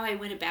this is how I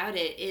went about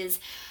it, is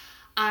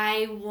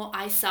I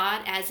saw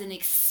it as an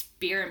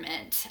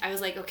experiment. I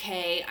was like,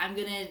 okay, I'm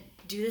going to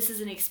do this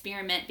as an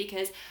experiment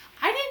because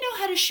I didn't know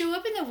how to show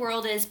up in the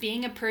world as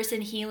being a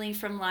person healing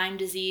from Lyme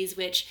disease,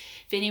 which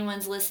if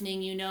anyone's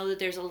listening, you know that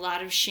there's a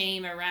lot of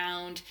shame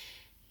around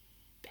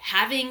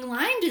having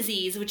Lyme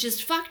disease, which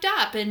is fucked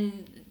up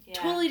and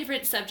totally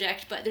different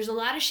subject, but there's a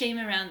lot of shame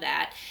around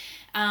that.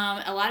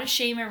 A lot of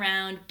shame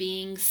around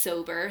being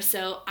sober.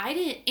 So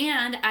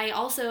I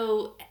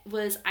also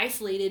was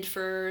isolated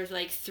for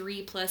like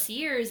 3+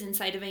 years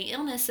inside of my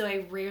illness. So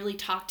I rarely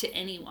talked to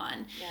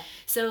anyone. Yeah.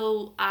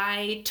 So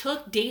I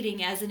took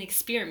dating as an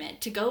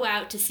experiment to go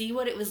out to see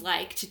what it was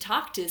like to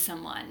talk to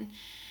someone.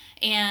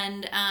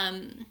 And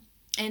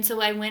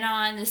so I went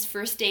on this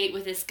first date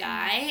with this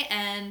guy,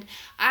 and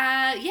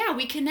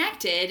we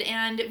connected,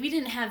 and we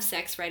didn't have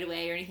sex right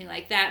away or anything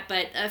like that,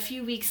 but a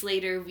few weeks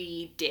later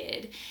we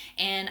did.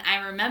 And I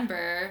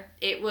remember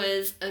it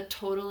was a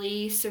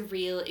totally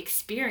surreal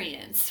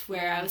experience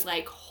where I was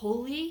like,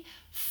 holy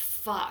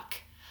fuck,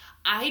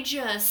 I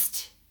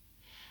just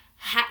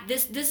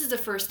this is the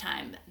first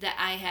time that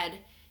I had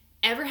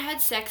ever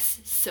had sex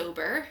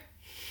sober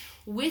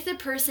with a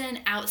person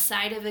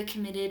outside of a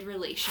committed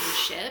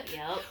relationship,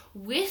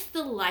 with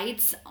the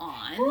lights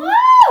on.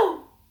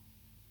 Woo!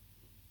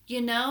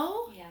 You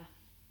know? Yeah.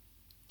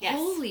 Yes.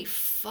 Holy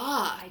fuck.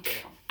 I do.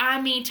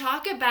 I mean,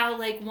 talk about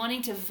like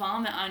wanting to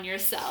vomit on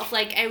yourself.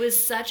 Like, it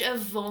was such a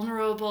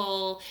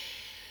vulnerable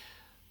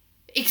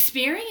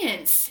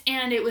experience.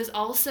 And it was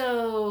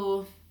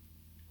also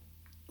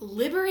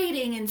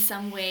liberating in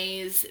some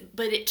ways,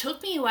 but it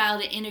took me a while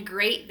to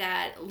integrate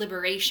that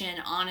liberation,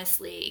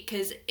 honestly,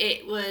 because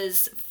it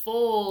was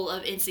full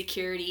of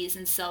insecurities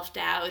and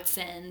self-doubts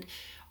and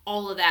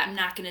all of that. I'm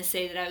not going to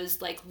say that I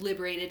was like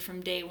liberated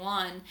from day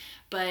one,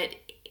 but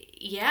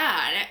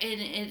yeah,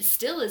 and it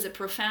still is a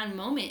profound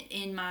moment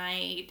in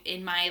my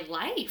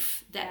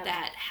life that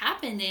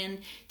happened.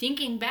 And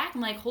thinking back,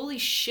 I'm like, holy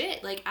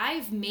shit, like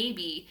I've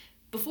maybe,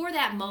 before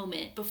that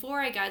moment, before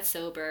I got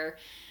sober,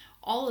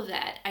 all of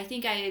that, I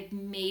think I had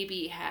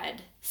maybe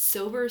had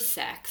sober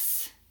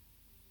sex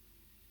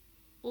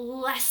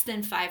less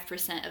than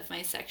 5% of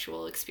my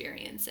sexual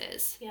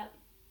experiences. Yep.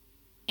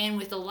 And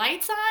with the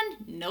lights on,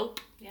 nope.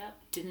 Yep.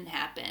 Didn't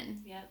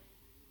happen. Yep.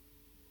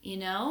 You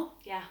know?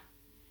 Yeah.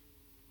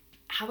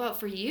 How about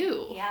for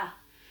you? Yeah.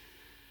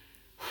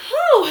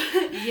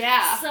 Whew!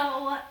 Yeah.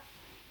 So,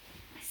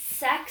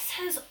 sex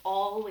has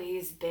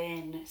always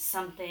been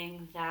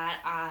something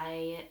that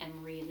I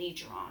am really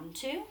drawn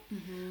to.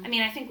 Mm-hmm. I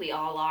mean, I think we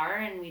all are,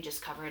 and we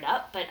just cover it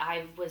up, but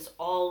I was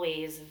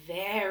always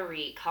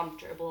very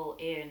comfortable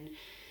in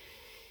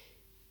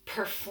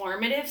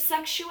performative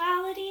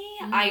sexuality.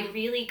 Mm-hmm. I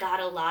really got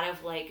a lot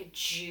of like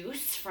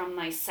juice from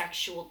my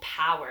sexual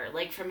power.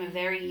 Like from a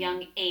very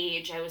young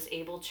age, I was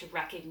able to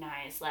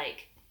recognize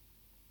like,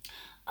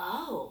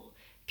 oh,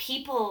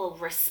 people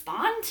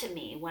respond to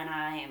me when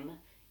I'm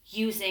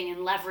using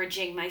and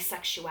leveraging my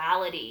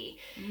sexuality.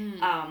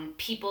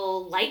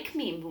 People like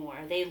me more.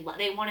 They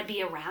want to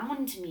be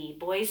around me.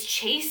 Boys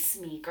chase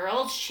me.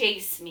 Girls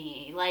chase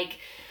me. Like,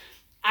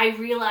 I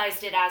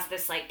realized it as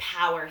this like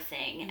power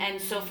thing.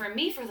 And so for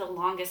me, for the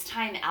longest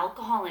time,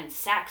 alcohol and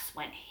sex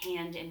went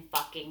hand in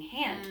fucking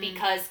hand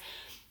because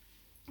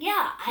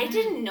I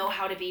didn't know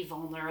how to be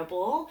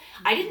vulnerable.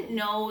 I didn't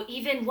know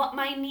even what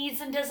my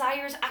needs and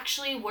desires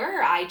actually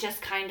were. I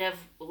just kind of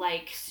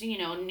like,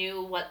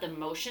 knew what the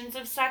motions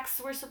of sex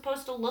were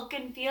supposed to look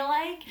and feel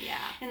like. Yeah.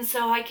 And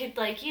so I could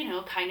like,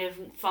 kind of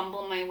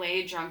fumble my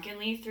way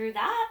drunkenly through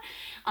that.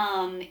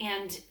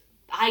 And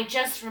I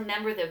just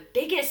remember the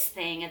biggest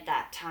thing at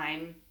that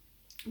time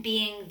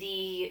being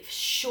the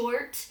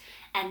short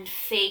and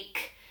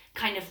fake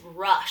kind of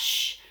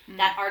rush,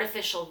 that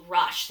artificial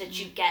rush that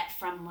you get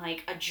from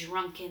like a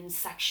drunken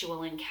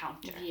sexual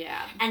encounter.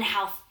 Yeah. And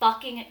how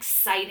fucking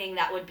exciting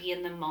that would be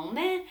in the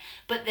moment,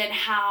 but then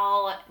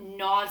how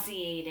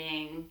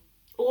nauseating,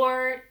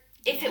 or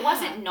if it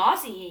wasn't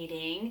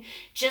nauseating,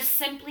 just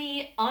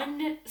simply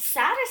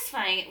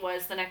unsatisfying it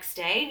was the next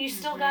day, and you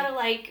still gotta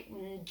like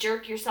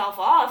jerk yourself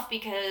off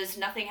because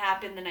nothing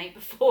happened the night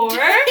before.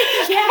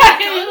 Yeah,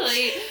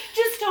 totally.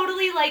 Just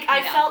totally like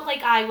I felt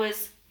like I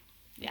was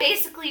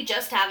basically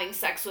just having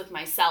sex with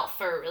myself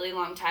for a really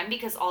long time,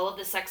 because all of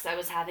the sex I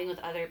was having with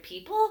other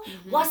people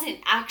wasn't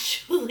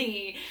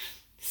actually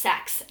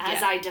sex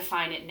as I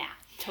define it now.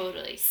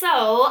 Totally.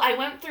 So I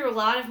went through a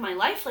lot of my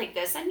life like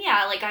this, and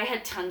yeah, like I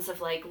had tons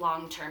of like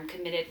long-term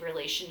committed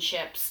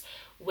relationships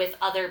with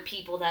other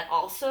people that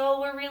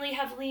also were really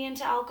heavily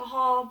into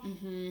alcohol.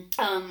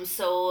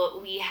 So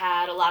we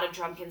had a lot of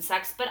drunken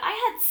sex, but I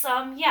had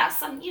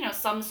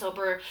some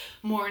sober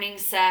morning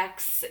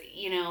sex,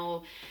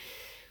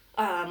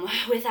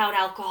 without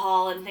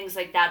alcohol and things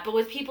like that, but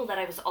with people that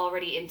I was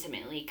already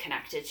intimately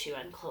connected to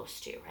and close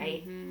to,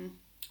 right? And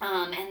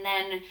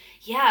then,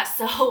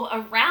 so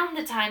around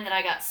the time that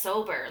I got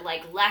sober,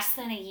 like less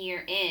than a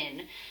year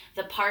in,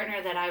 the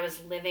partner that I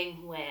was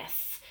living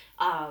with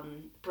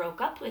broke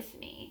up with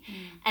me.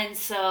 And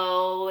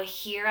so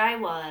here I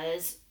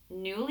was,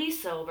 newly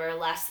sober,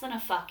 less than a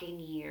fucking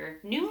year,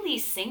 newly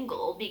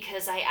single,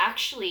 because I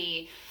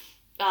actually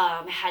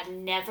had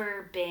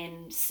never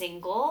been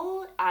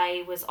single.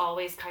 I was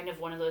always kind of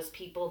one of those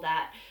people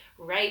that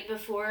right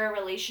before a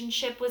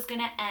relationship was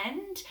going to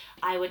end,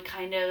 I would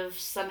kind of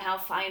somehow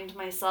find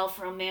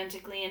myself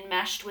romantically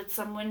enmeshed with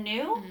someone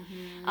new.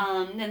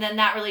 And then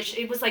that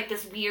relationship, it was like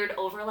this weird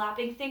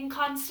overlapping thing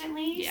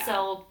constantly. Yeah.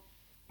 So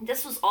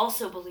this was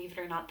also, believe it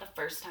or not, the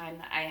first time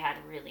that I had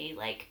really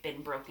like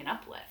been broken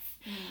up with.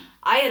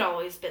 I had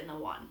always been the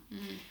one.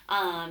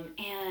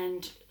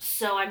 And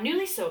so I'm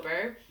newly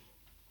sober.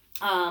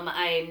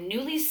 I'm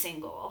newly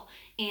single,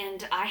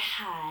 and I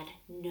had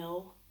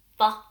no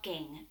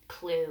fucking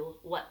clue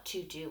what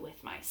to do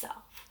with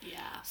myself. Yeah.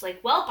 I was like,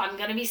 well, I'm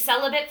going to be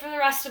celibate for the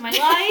rest of my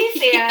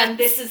life, and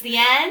this is the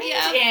end.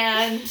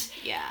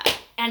 Yep.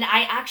 And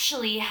I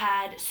actually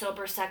had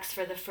sober sex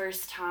for the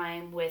first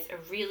time with a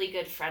really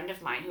good friend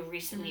of mine who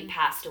recently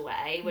passed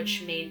away,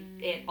 which made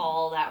it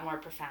all that more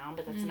profound,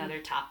 but that's another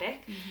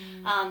topic.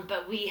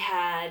 But we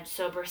had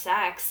sober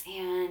sex,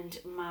 and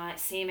my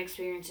same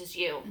experience as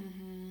you.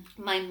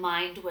 My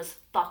mind was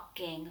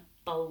fucking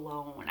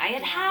blown. I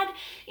had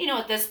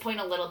at this point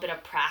a little bit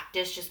of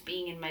practice just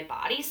being in my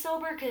body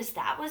sober, because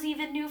that was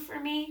even new for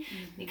me,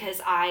 because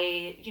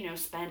I,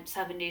 spent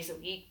 7 days a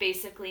week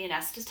basically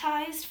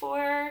anesthetized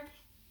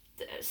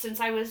since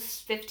I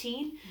was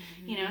 15,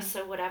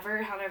 so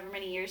however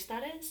many years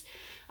that is.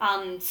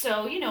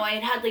 So, I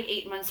had like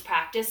 8 months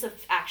practice of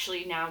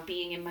actually now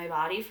being in my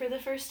body for the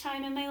first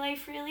time in my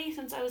life, really,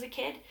 since I was a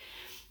kid.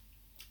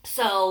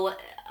 So,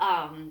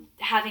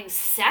 having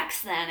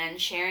sex then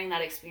and sharing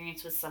that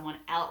experience with someone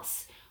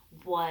else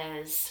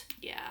was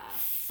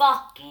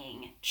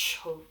fucking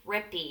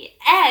trippy,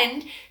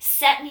 and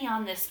set me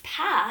on this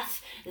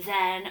path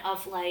then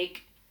of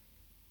like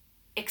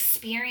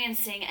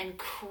experiencing and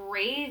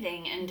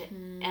craving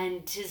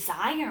and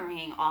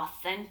desiring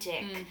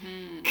authentic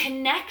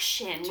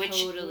connection,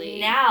 which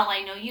now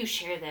I know you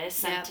share this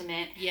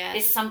sentiment,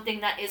 is something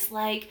that is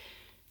like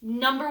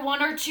number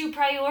 1 or 2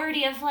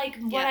 priority of like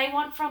what I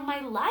want from my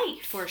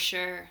life. For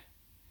sure.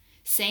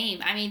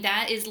 Same. I mean,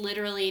 that is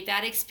literally,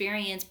 that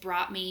experience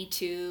brought me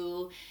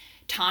to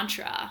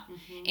Tantra,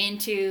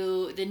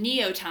 into the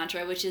Neo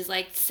Tantra, which is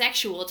like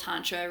sexual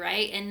Tantra,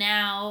 right? And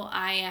now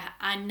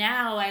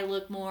I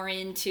look more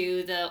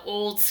into the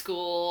old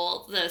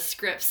school, the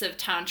scripts of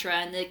Tantra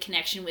and the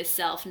connection with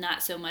self,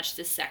 not so much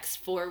the sex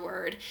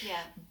forward.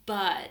 Yeah.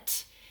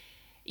 But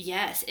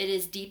yes, it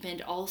has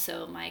deepened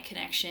also my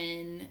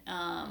connection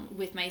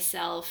with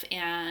myself,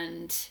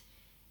 and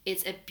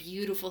it's a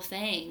beautiful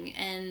thing.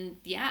 And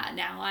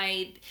now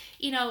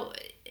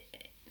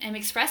I'm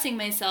expressing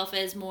myself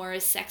as more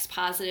sex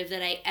positive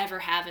than I ever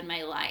have in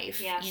my life,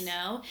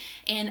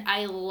 and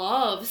I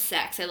love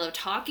sex. I love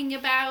talking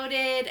about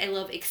it. I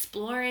love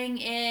exploring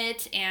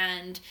it.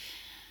 And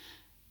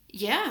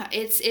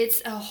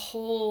it's a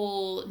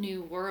whole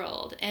new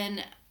world.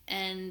 And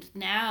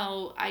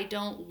now I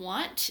don't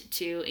want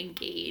to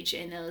engage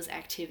in those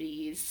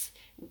activities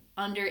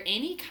under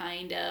any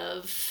kind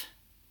of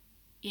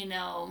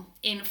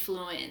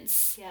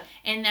influence. Yep.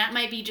 And that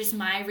might be just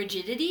my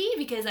rigidity,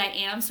 because I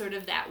am sort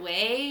of that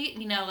way.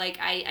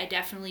 I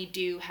definitely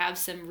do have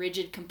some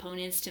rigid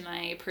components to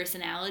my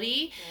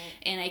personality,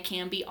 and I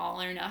can be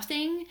all or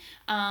nothing.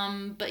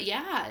 But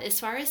as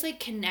far as like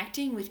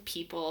connecting with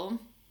people,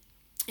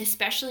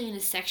 especially in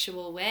a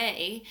sexual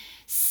way,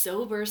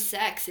 sober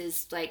sex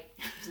is like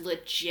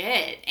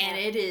legit, and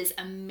it is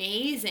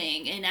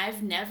amazing. And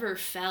I've never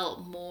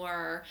felt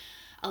more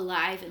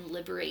alive and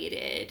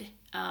liberated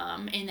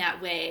in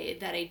that way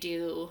that I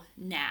do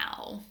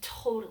now.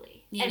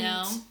 Totally. You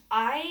know?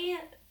 I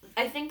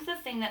think the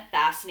thing that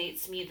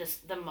fascinates me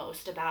the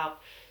most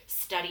about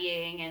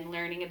studying and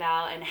learning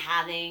about and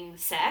having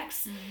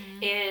sex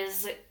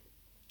is,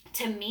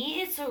 to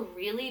me, it's a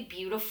really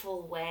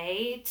beautiful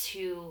way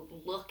to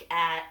look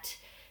at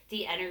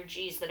the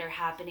energies that are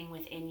happening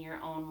within your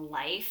own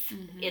life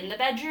in the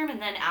bedroom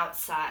and then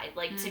outside.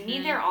 Like, to me,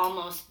 they're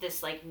almost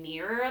this like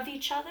mirror of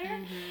each other.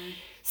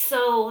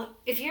 So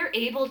if you're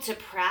able to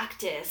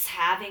practice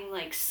having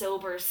like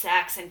sober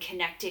sex and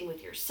connecting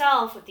with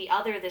yourself, with the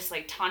other, this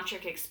like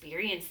tantric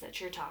experience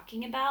that you're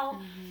talking about,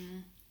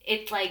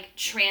 it like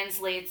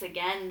translates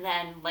again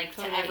then like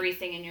Totally. to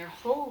everything in your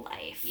whole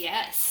life.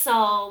 Yes.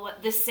 So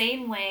the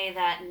same way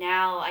that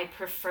now I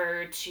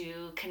prefer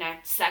to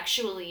connect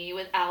sexually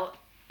without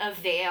a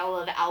veil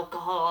of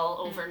alcohol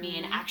over me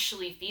and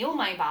actually feel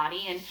my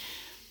body, and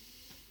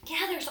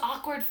yeah, there's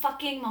awkward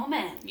fucking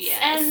moments. Yes.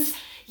 And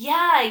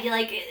yeah, you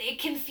like it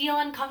can feel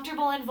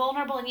uncomfortable and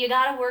vulnerable, and you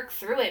gotta work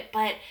through it.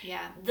 But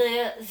Yeah.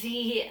 the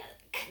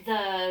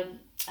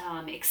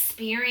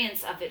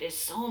experience of it is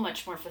so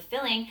much more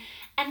fulfilling.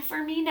 And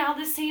for me now,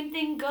 the same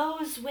thing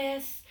goes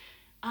with,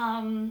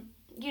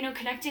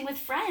 connecting with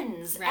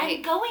friends Right.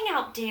 and going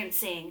out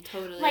dancing.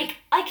 Totally. Like,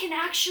 I can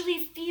actually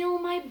feel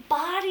my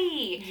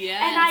body.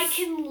 Yes. And I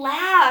can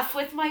laugh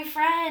with my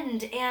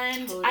friend.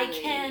 And I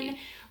Totally. can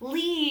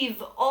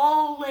leave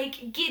all,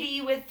 like,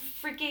 giddy with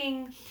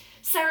freaking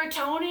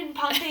serotonin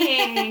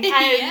pumping. And,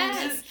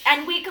 Yes.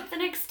 and wake up the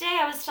next day.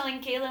 I was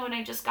telling Kayla when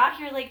I just got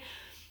here, like,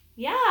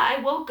 yeah, I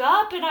woke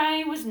up and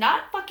I was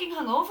not fucking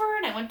hungover,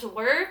 and I went to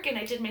work and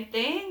I did my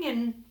thing,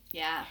 and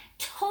Yeah.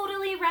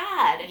 totally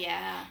rad.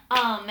 Yeah.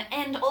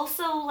 And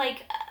also,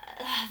 like,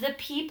 the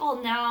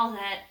people now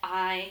that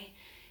I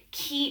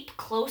keep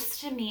close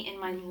to me in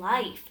my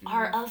life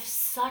are of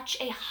such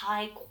a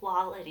high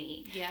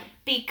quality. Yeah.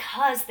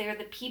 Because they're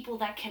the people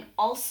that can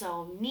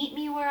also meet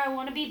me where I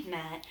want to be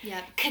met,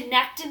 Yep.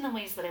 connect in the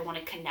ways that I want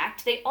to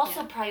connect. They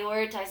also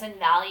prioritize and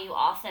value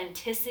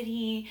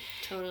authenticity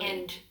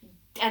Totally.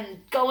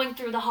 and going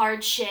through the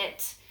hard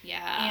shit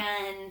Yeah.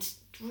 and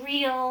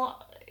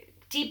real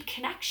deep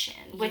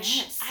connection, which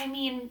Yes. I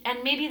mean,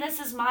 and maybe this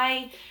is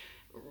my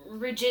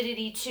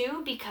rigidity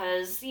too,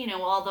 because,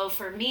 although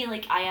for me,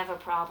 like, I have a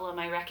problem,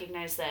 I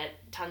recognize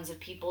that tons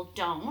of people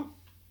don't.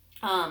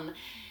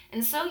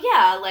 And so,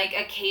 yeah, like,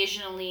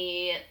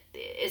 occasionally,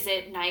 is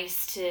it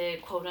nice to,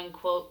 quote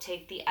unquote,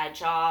 take the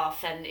edge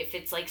off, and if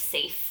it's, like,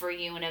 safe for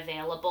you and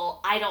available?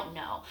 I don't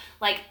know.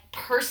 Like,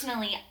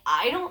 personally,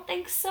 I don't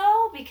think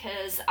so,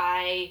 because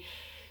I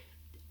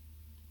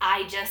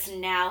just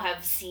now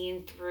have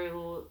seen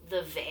through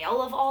the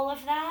veil of all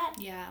of that.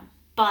 Yeah.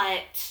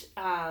 But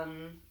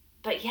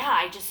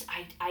yeah,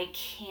 I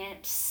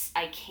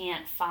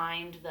can't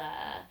find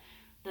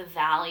the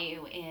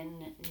value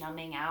in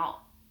numbing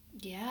out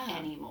Yeah.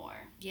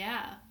 anymore.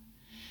 Yeah.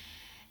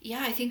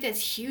 Yeah, I think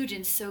that's huge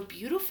and so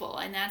beautiful.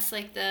 And that's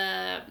like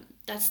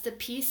that's the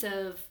piece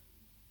of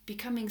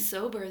becoming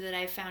sober that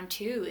I found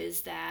too,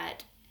 is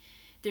that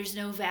there's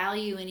no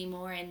value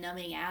anymore in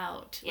numbing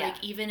out. Yeah.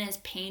 Like, even as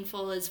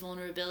painful as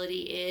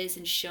vulnerability is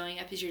and showing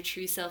up as your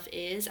true self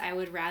is, I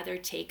would rather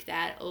take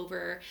that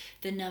over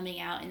the numbing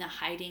out and the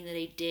hiding that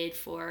I did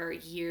for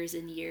years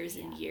and years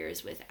and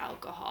years with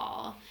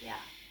alcohol. Yeah.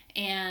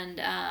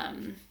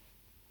 And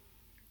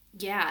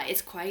yeah,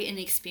 it's quite an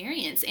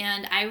experience.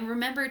 And I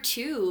remember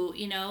too,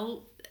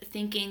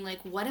 thinking,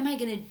 like, what am I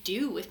gonna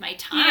do with my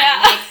time?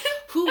 Yeah. Like,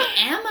 who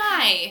am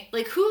I?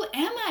 Like, who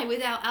am I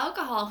without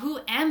alcohol? Who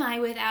am I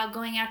without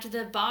going out to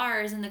the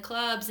bars and the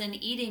clubs and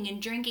eating and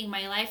drinking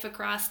my life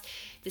across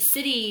the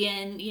city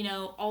and,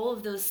 all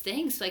of those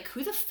things? Like,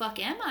 who the fuck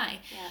am I?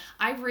 Yeah.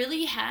 I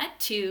really had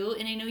to,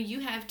 and I know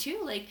you have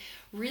too, like,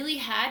 really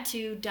had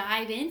to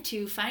dive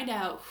into, find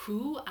out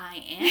who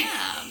I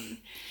am.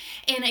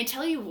 And I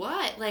tell you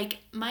what, like,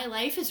 my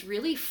life is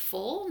really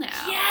full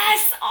now.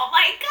 Yes! Oh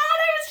my god,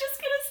 I was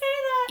just gonna say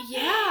that.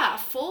 Yeah,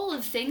 full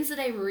of things that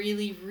I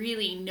really,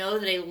 really know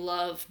that I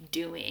love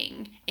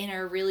doing and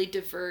are really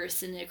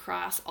diverse and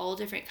across all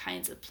different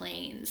kinds of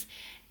planes.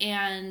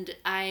 And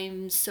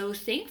I'm so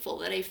thankful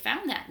that I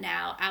found that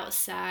now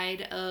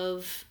outside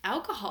of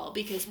alcohol,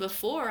 because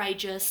before I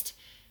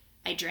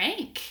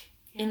drank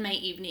in my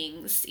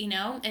evenings,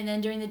 and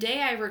then during the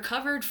day I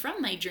recovered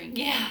from my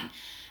drinking. Yeah.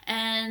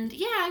 And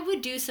yeah, I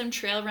would do some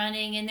trail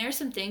running, and there's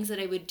some things that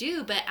I would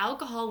do, but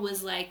alcohol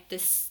was like the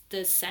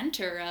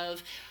center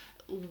of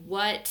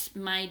what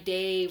my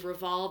day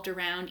revolved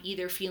around,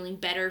 either feeling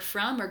better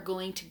from or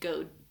going to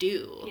go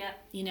do.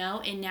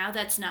 Yep. And now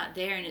that's not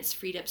there, and it's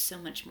freed up so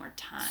much more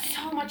time.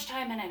 So much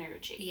time and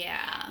energy.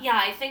 Yeah. Yeah,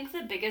 I think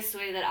the biggest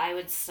way that I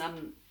would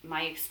sum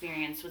my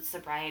experience with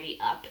sobriety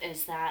up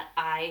is that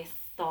I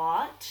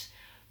thought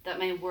that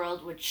my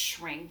world would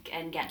shrink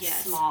and get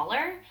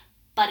smaller,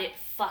 but it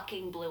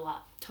fucking blew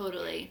up.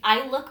 Totally.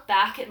 I look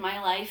back at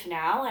my life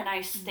now and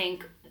I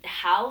think,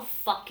 how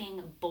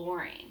fucking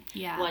boring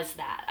was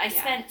that? I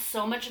spent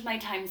so much of my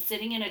time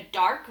sitting in a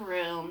dark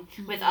room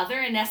with other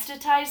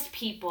anesthetized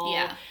people,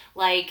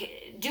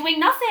 like, doing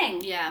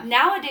nothing. Yeah.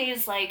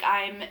 Nowadays, like,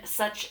 I'm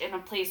such in a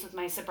place with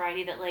my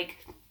sobriety that, like,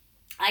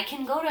 I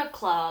can go to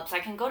clubs, I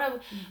can go to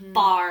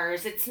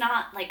bars. It's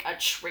not like a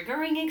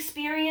triggering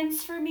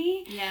experience for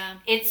me. Yeah.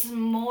 It's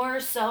more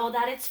so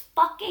that it's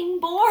fucking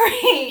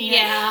boring.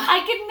 Yeah.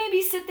 I can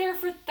maybe sit there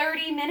for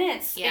 30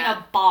 minutes in Yeah.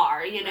 a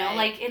bar, Right.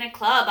 like in a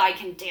club, I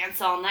can dance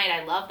all night.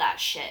 I love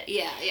that shit.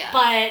 Yeah, yeah.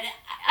 But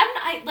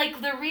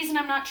the reason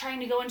I'm not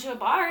trying to go into a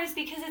bar is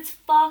because it's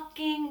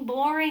fucking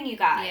boring, you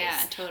guys. Yeah,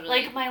 totally.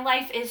 Like, my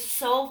life is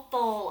so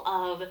full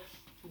of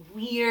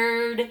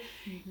weird,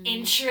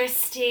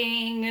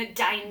 interesting,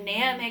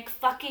 dynamic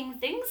fucking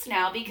things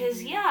now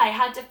because I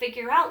had to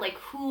figure out like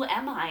who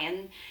am I,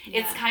 and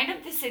it's kind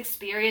of this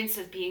experience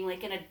of being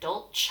like an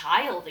adult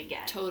child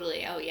again.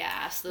 Totally. Oh yeah,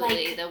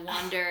 absolutely. Like, the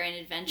wonder and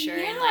adventure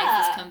in life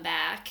has come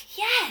back.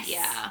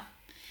 Yes.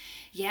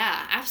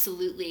 Yeah,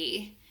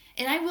 absolutely.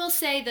 And I will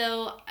say,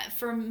 though,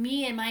 for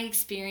me and my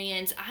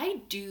experience,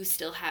 I do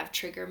still have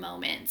trigger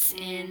moments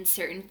in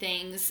certain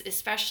things,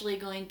 especially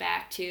going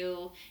back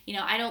to,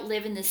 I don't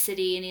live in the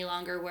city any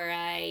longer where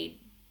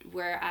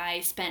I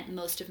spent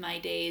most of my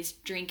days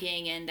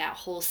drinking, and that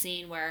whole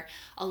scene where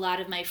a lot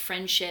of my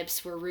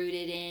friendships were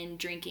rooted in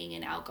drinking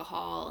and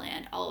alcohol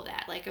and all of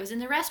that. Like, I was in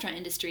the restaurant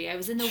industry, I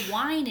was in the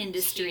wine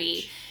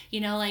industry,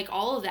 like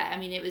all of that. I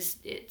mean, it's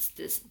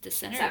the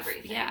center of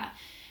everything. Yeah.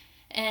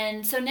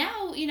 And so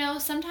now,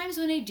 sometimes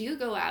when I do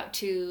go out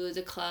to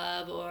the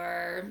club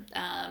or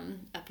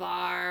a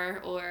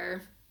bar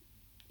or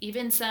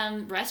even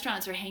some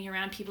restaurants or hang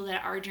around people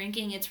that are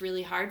drinking, it's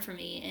really hard for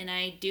me. And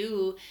I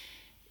do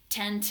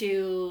tend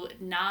to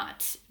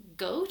not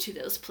go to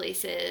those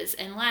places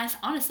unless,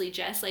 honestly,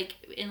 Jess, like,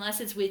 unless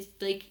it's with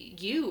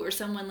like you or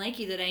someone like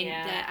you that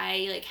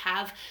I like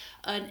have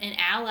an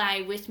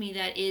ally with me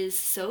that is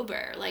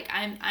sober. Like,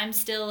 I'm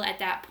still at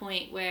that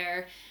point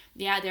where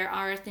there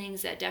are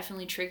things that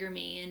definitely trigger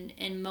me,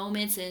 and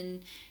moments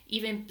and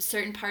even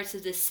certain parts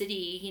of the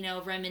city,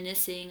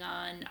 reminiscing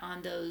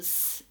on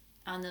those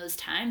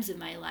times of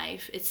my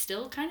life. It's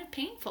still kind of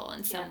painful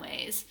in some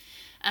ways.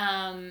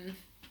 And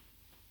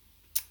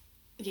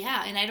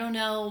I don't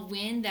know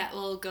when that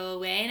will go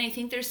away. And I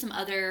think there's some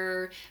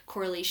other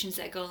correlations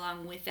that go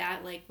along with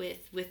that, like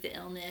with the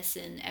illness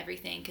and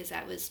everything, because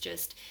that was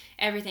just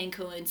everything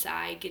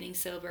coincide, getting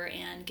sober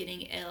and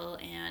getting ill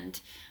and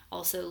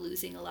also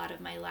losing a lot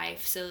of my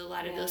life. So a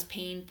lot of those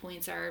pain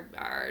points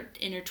are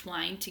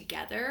intertwined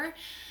together.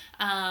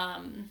 But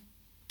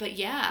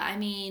I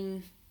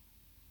mean,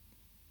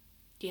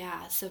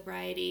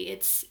 sobriety,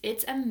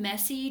 it's a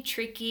messy,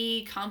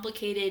 tricky,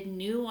 complicated,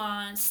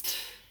 nuanced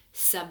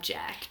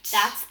subject.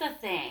 That's the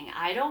thing.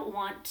 I don't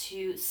want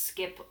to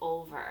skip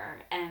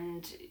over,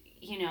 and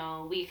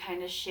we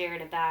kind of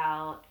shared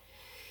about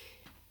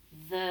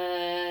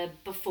the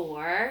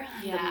before,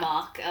 the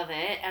muck of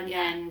it, and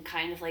then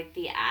kind of like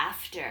the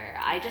after.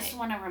 Right. I just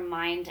want to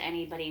remind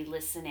anybody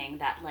listening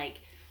that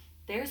like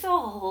there's a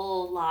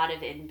whole lot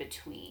of in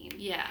between.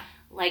 Yeah.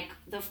 Like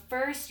the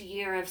first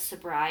year of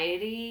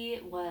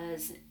sobriety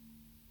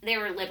they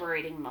were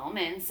liberating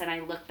moments, and I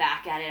look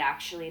back at it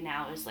actually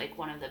now as like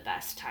one of the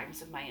best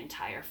times of my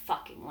entire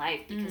fucking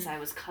life because I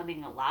was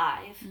coming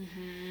alive.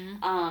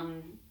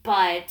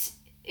 But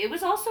it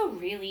was also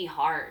really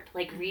hard.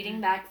 Like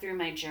reading back through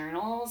my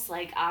journals,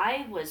 like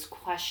I was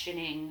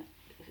questioning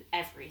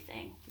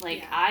everything.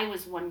 Like I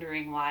was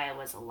wondering why I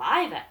was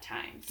alive at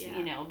times,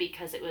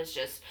 because it was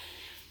just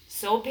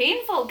so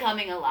painful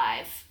coming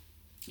alive.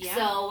 Yeah.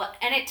 So,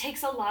 and it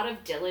takes a lot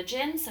of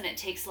diligence, and it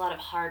takes a lot of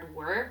hard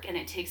work, and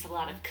it takes a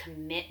lot of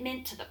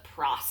commitment to the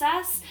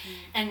process,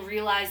 and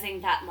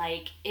realizing that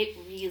like it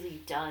really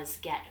does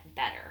get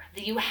better.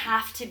 That you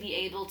have to be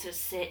able to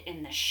sit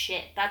in the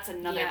shit. That's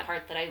another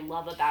part that I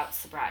love about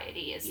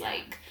sobriety is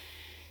like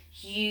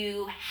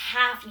you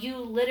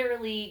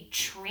literally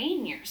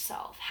train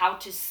yourself how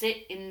to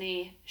sit in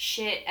the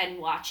shit and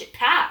watch it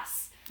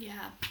pass.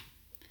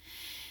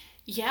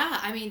 Yeah,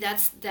 I mean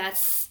that's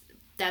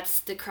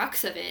the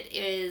crux of it,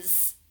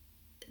 is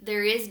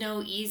there is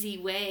no easy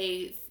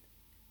way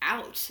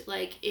out.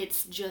 Like,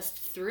 it's just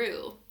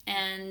through,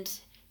 and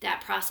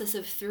that process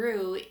of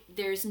through,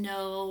 there's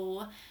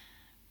no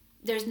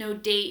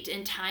date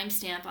and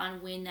timestamp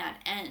on when that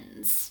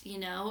ends.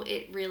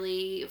 It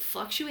really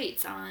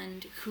fluctuates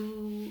on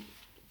who,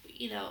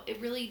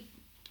 it really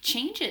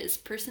changes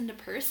person to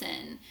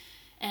person.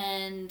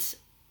 And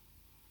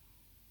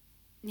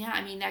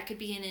I mean, that could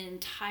be an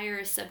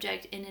entire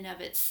subject in and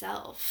of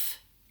itself.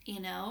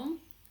 And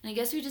I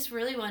guess we just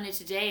really wanted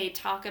today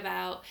talk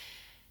about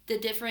the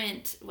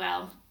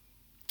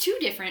two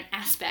different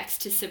aspects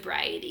to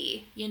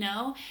sobriety,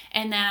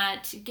 and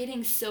that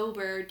getting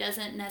sober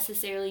doesn't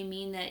necessarily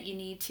mean that you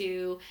need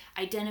to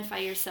identify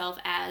yourself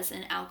as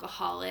an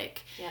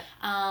alcoholic.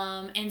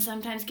 And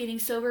sometimes getting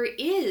sober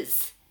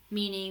is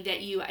meaning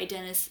that you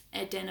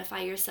identify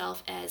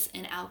yourself as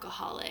an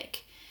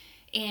alcoholic,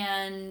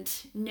 and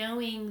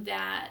knowing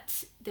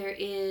that there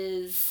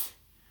is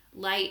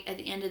light at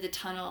the end of the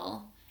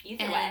tunnel.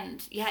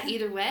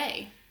 Either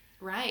way.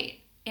 Right.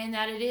 And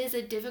that it is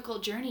a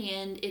difficult journey,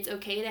 and it's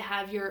okay to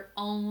have your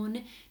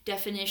own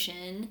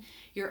definition,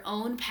 your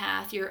own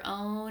path, your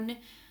own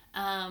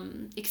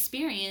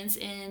experience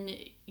in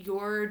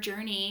your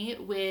journey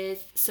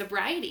with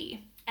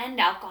sobriety. And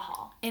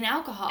alcohol.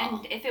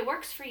 And if it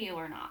works for you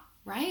or not.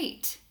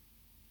 Right.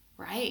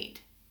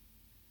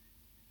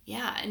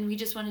 Yeah, and we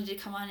just wanted to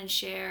come on and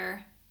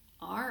share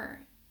our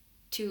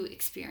two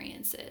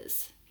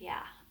experiences.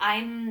 Yeah,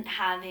 I'm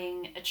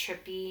having a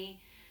trippy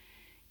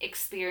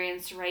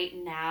experience right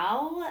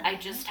now. I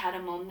just had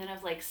a moment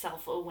of like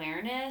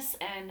self-awareness,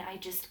 and I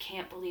just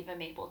can't believe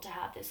I'm able to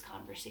have this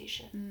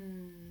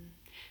conversation.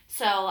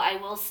 So I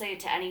will say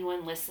to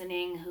anyone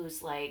listening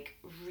who's like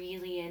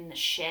really in the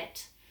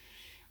shit,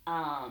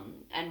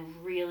 and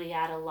really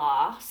at a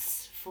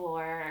loss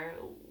for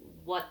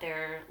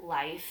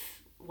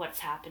what's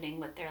happening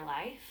with their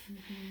life,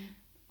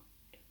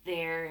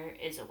 there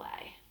is a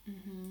way,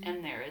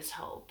 and there is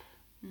hope.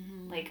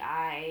 Like,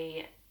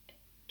 I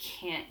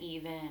can't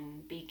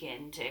even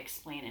begin to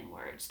explain in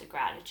words the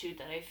gratitude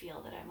that I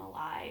feel that I'm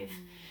alive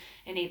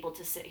and able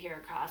to sit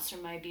here across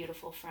from my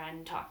beautiful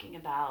friend talking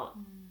about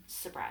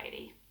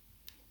sobriety.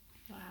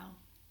 Wow.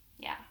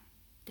 Yeah.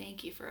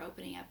 Thank you for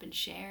opening up and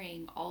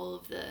sharing all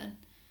of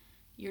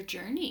your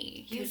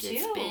journey. You Because too.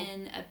 it's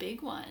been a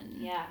big one.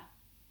 Yeah.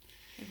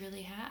 It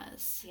really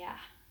has. Yeah.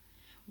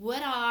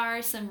 What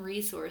are some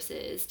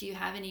resources? Do you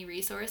have any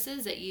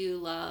resources that you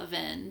love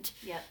and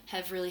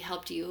have really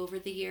helped you over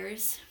the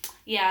years?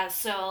 Yeah,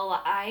 so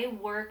I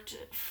worked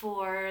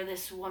for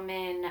this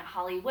woman,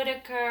 Holly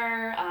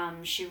Whitaker.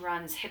 She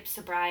runs Hip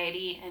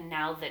Sobriety and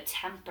now The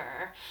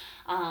Temper.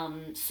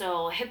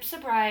 So Hip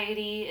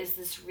Sobriety is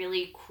this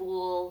really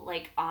cool,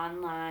 like,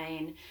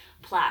 online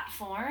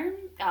platform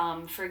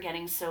for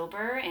getting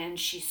sober, and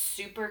she's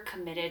super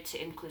committed to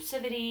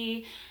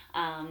inclusivity.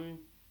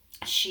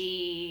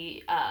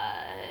 She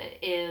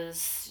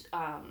is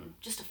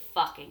just a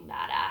fucking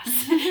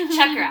badass.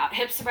 Check her out,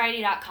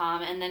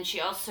 hipsobriety.com. And then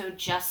she also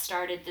just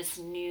started this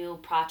new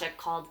project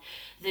called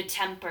The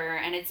Temper,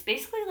 and it's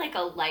basically like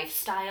a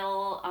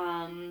lifestyle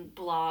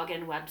blog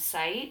and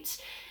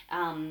website,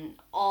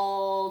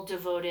 all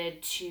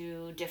devoted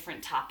to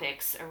different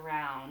topics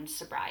around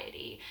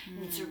sobriety.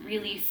 And it's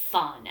really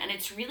fun, and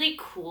it's really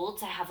cool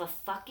to have a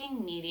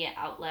fucking media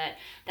outlet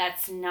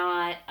that's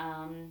not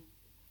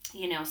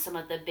some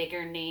of the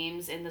bigger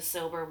names in the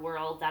sober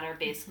world that are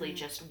basically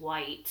just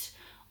white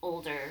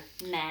older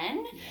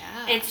men.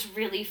 Yeah. It's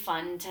really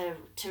fun to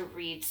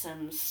read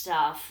some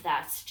stuff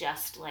that's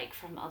just like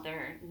from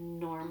other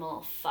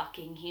normal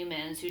fucking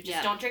humans who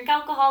just don't drink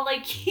alcohol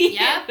like you.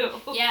 Yeah,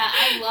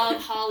 I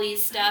love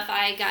Holly's stuff.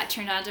 I got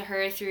turned on to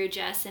her through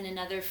Jess and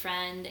another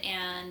friend,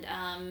 and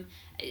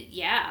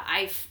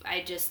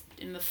I just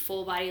am a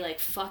full body like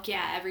fuck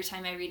yeah every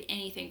time I read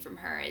anything from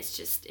her.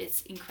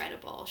 It's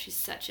incredible. She's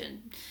such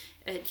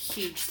a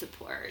huge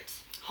support.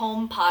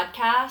 Home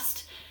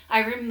podcast.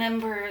 I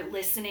remember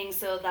listening,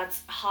 so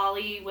that's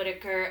Holly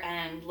Whitaker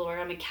and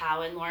Laura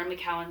McCowan. Laura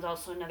McCowan's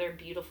also another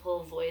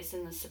beautiful voice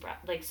in the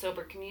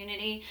sober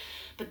community.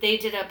 But they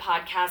did a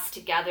podcast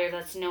together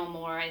that's no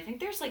more. I think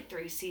there's like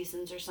 3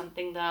 seasons or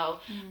something though.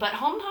 But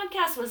Home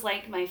Podcast was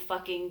like my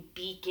fucking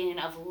beacon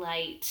of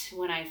light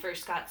when I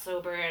first got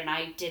sober and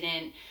I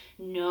didn't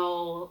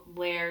know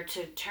where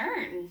to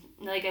turn.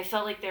 Like, I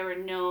felt like there were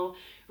no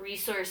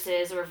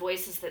resources or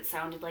voices that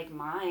sounded like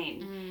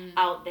mine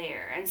out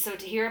there. And so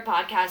to hear a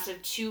podcast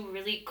of 2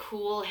 really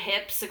cool,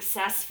 hip,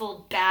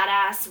 successful,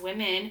 badass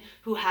women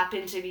who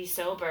happen to be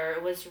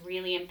sober was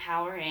really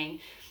empowering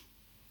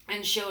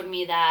and showed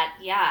me that,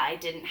 I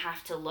didn't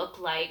have to look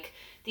like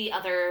the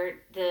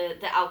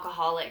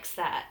alcoholics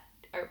that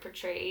are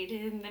portrayed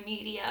in the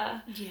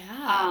media.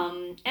 Yeah.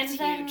 And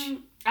then huge.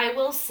 I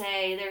will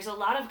say there's a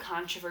lot of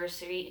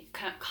controversy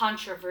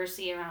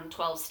around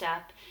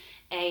 12-step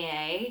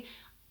AA.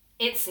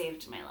 It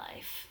saved my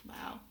life.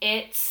 Wow.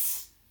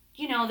 It's,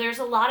 there's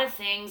a lot of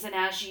things, and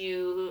as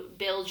you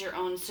build your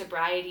own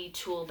sobriety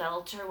tool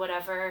belt or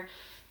whatever,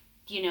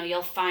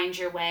 you'll find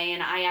your way.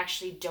 And I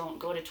actually don't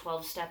go to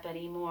 12-step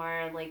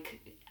anymore.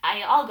 Like,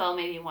 I'll go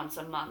maybe once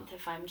a month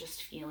if I'm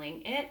just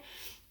feeling it.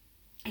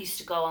 I used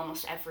to go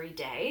almost every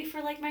day for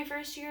like my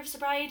first year of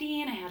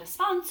sobriety, and I had a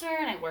sponsor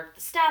and I worked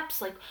the steps,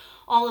 like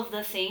all of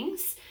the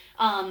things.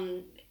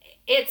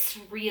 It's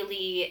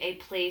really a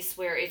place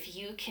where if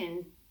you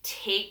can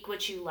take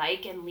what you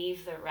like and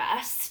leave the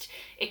rest,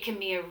 it can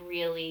be a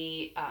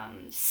really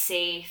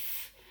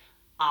safe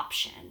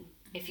option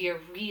if you're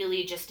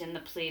really just in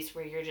the place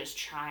where you're just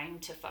trying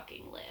to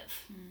fucking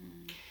live.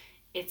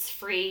 It's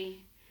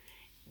free.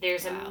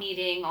 There's a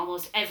meeting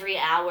almost every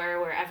hour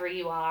wherever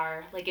you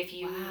are. Like, if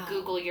you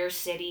Google your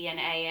city and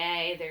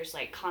AA, there's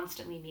like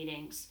constantly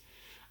meetings.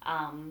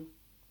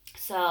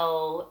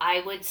 So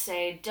I would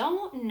say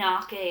don't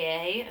knock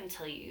AA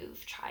until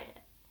you've tried it.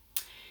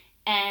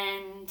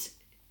 And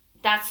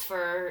that's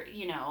for,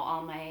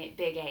 all my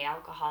big A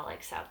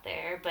alcoholics out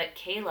there. But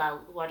Kayla,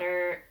 what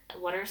are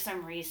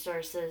some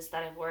resources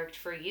that have worked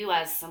for you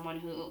as someone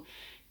who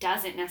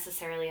doesn't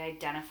necessarily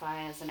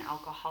identify as an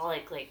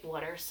alcoholic? Like,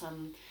 what are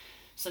some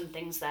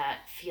things that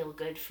feel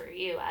good for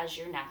you as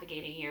you're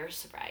navigating your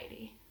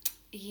sobriety?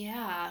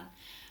 Yeah.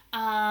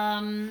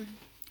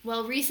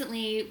 Well,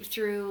 recently,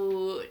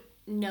 through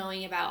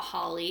knowing about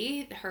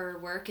Holly, her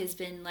work has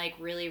been like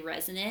really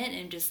resonant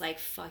and just like,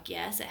 fuck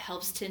yes, it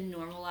helps to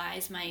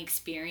normalize my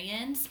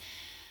experience.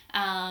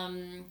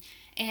 And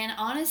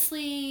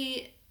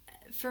honestly,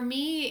 for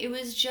me, it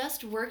was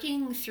just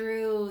working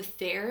through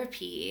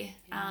therapy,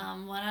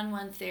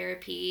 one-on-one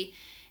therapy,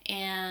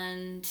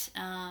 and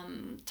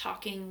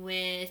talking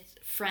with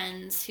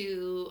friends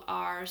who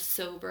are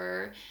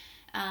sober.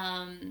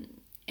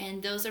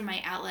 And those are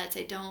my outlets.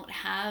 I don't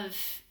have,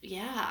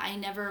 I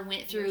never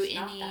went through There's any.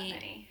 not that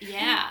many.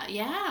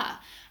 Yeah.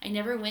 I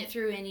never went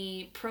through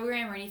any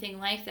program or anything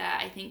like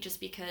that. I think just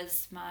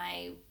because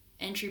my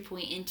entry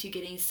point into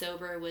getting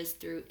sober was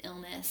through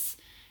illness.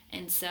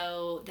 And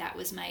so that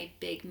was my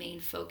big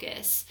main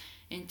focus.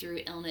 And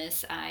through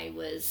illness, I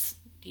was,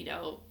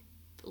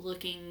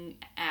 looking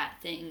at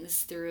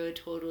things through a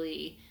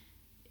totally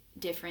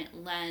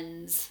different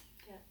lens.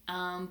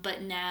 Yeah.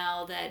 But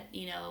now that,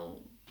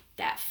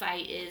 that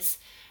fight is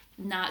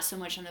not so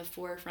much on the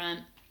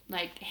forefront,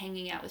 like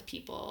hanging out with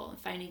people,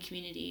 finding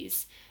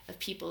communities of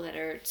people that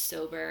are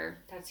sober.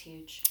 That's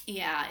huge.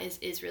 Yeah,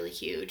 is really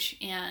huge.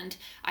 And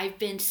I've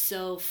been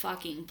so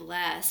fucking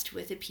blessed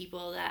with the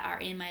people that are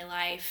in my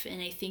life.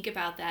 And I think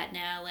about that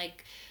now,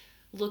 like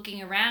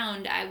looking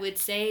around, I would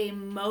say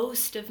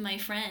most of my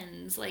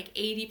friends, like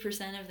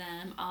 80% of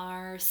them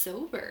are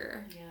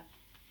sober. Yeah.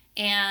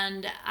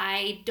 And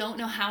I don't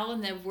know how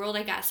in the world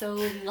I got so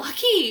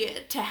lucky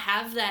to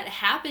have that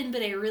happen,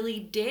 but I really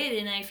did.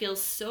 And I feel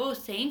so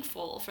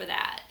thankful for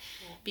that.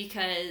 Yeah.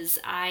 Because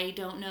I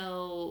don't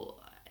know,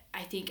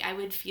 I think I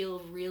would feel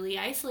really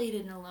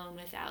isolated and alone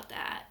without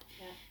that.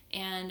 Yeah.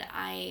 And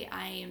I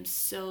am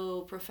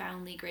so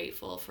profoundly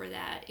grateful for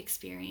that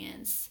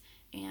experience.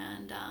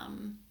 And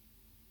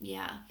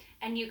yeah.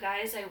 And you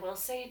guys, I will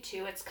say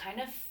too, it's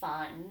kind of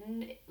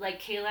fun. Like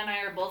Kayla and I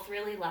are both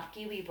really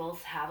lucky. We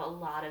both have a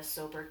lot of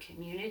sober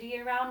community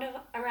around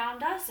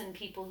us, and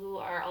people who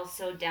are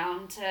also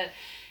down to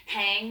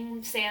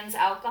hang sans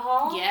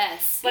alcohol.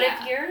 Yes. But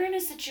if you're in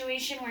a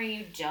situation where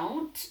you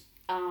don't,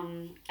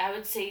 I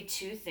would say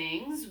two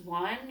things.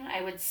 One,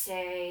 I would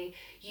say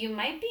you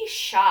might be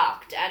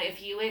shocked at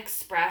if you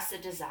express a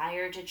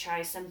desire to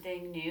try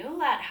something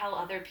new, at how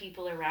other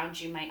people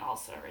around you might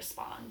also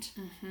respond,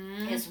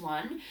 is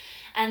one.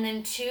 And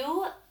then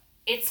two,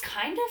 it's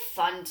kind of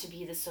fun to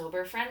be the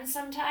sober friend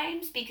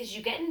sometimes because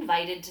you get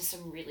invited to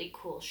some really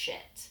cool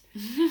shit.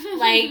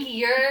 Like,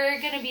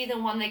 you're going to be the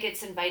one that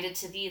gets invited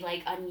to the,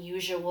 like,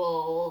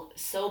 unusual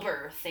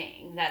sober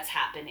thing that's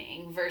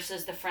happening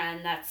versus the friend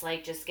that's,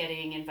 like, just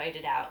getting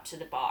invited out to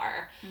the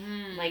bar,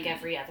 like,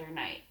 every other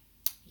night.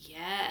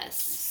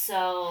 Yes.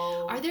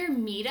 So... Are there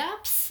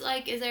meetups?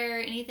 Like, is there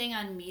anything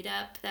on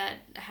Meetup that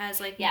has,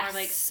 like, more,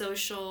 like,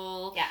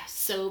 social,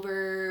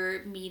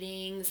 sober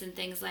meetings and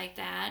things like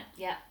that?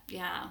 Yeah.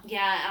 Yeah.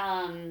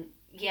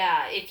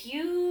 Yeah, if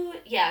you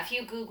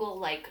Google,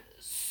 like,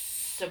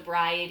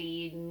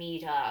 sobriety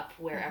meetup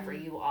wherever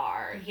you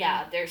are,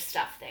 there's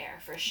stuff there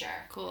for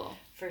sure. Cool.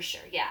 For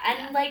sure, yeah.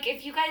 And like,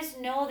 if you guys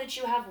know that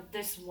you have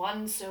this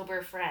one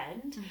sober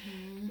friend,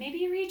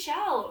 maybe reach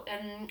out.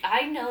 And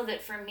I know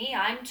that for me,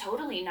 I'm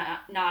totally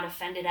not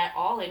offended at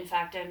all. In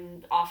fact,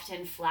 I'm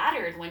often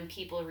flattered when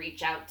people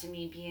reach out to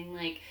me being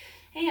like,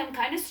 hey, I'm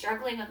kind of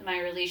struggling with my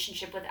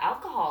relationship with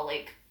alcohol.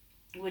 Like,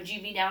 would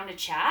you be down to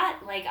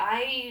chat? Like,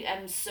 I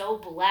am so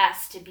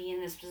blessed to be in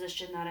this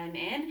position that I'm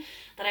in,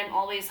 that I'm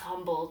always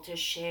humbled to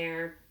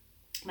share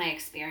my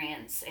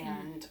experience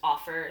and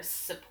offer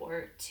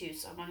support to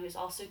someone who's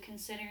also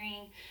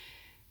considering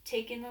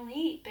taking the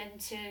leap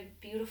into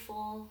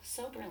beautiful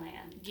sober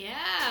land.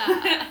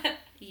 Yeah.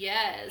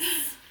 Yes.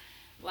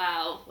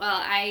 Wow.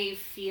 Well, I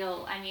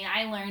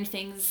learned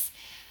things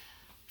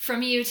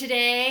from you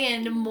today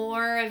and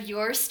more of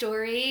your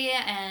story,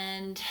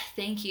 and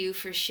thank you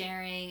for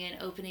sharing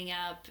and opening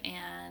up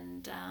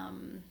and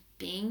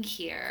being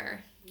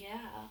here. Yeah,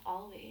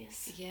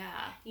 always.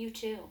 Yeah. You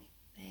too.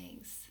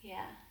 Thanks.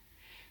 Yeah.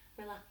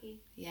 We're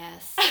lucky.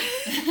 Yes.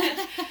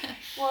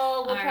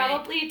 Well, we'll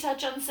probably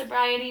touch on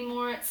sobriety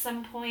more at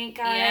some point,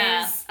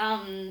 guys.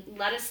 Yeah.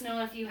 Let us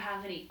know if you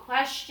have any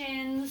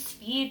questions,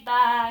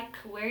 feedback,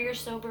 where you're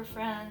sober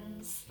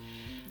friends.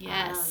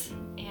 Yes.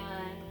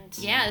 And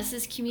yeah, this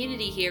is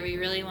community here. We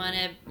really want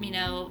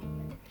to,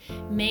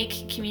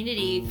 make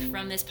community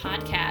from this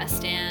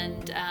podcast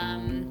and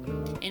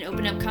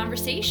open up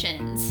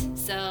conversations.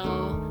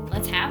 So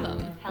let's have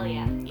them. Hell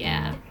yeah.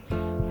 Yeah. All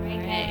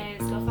right, guys.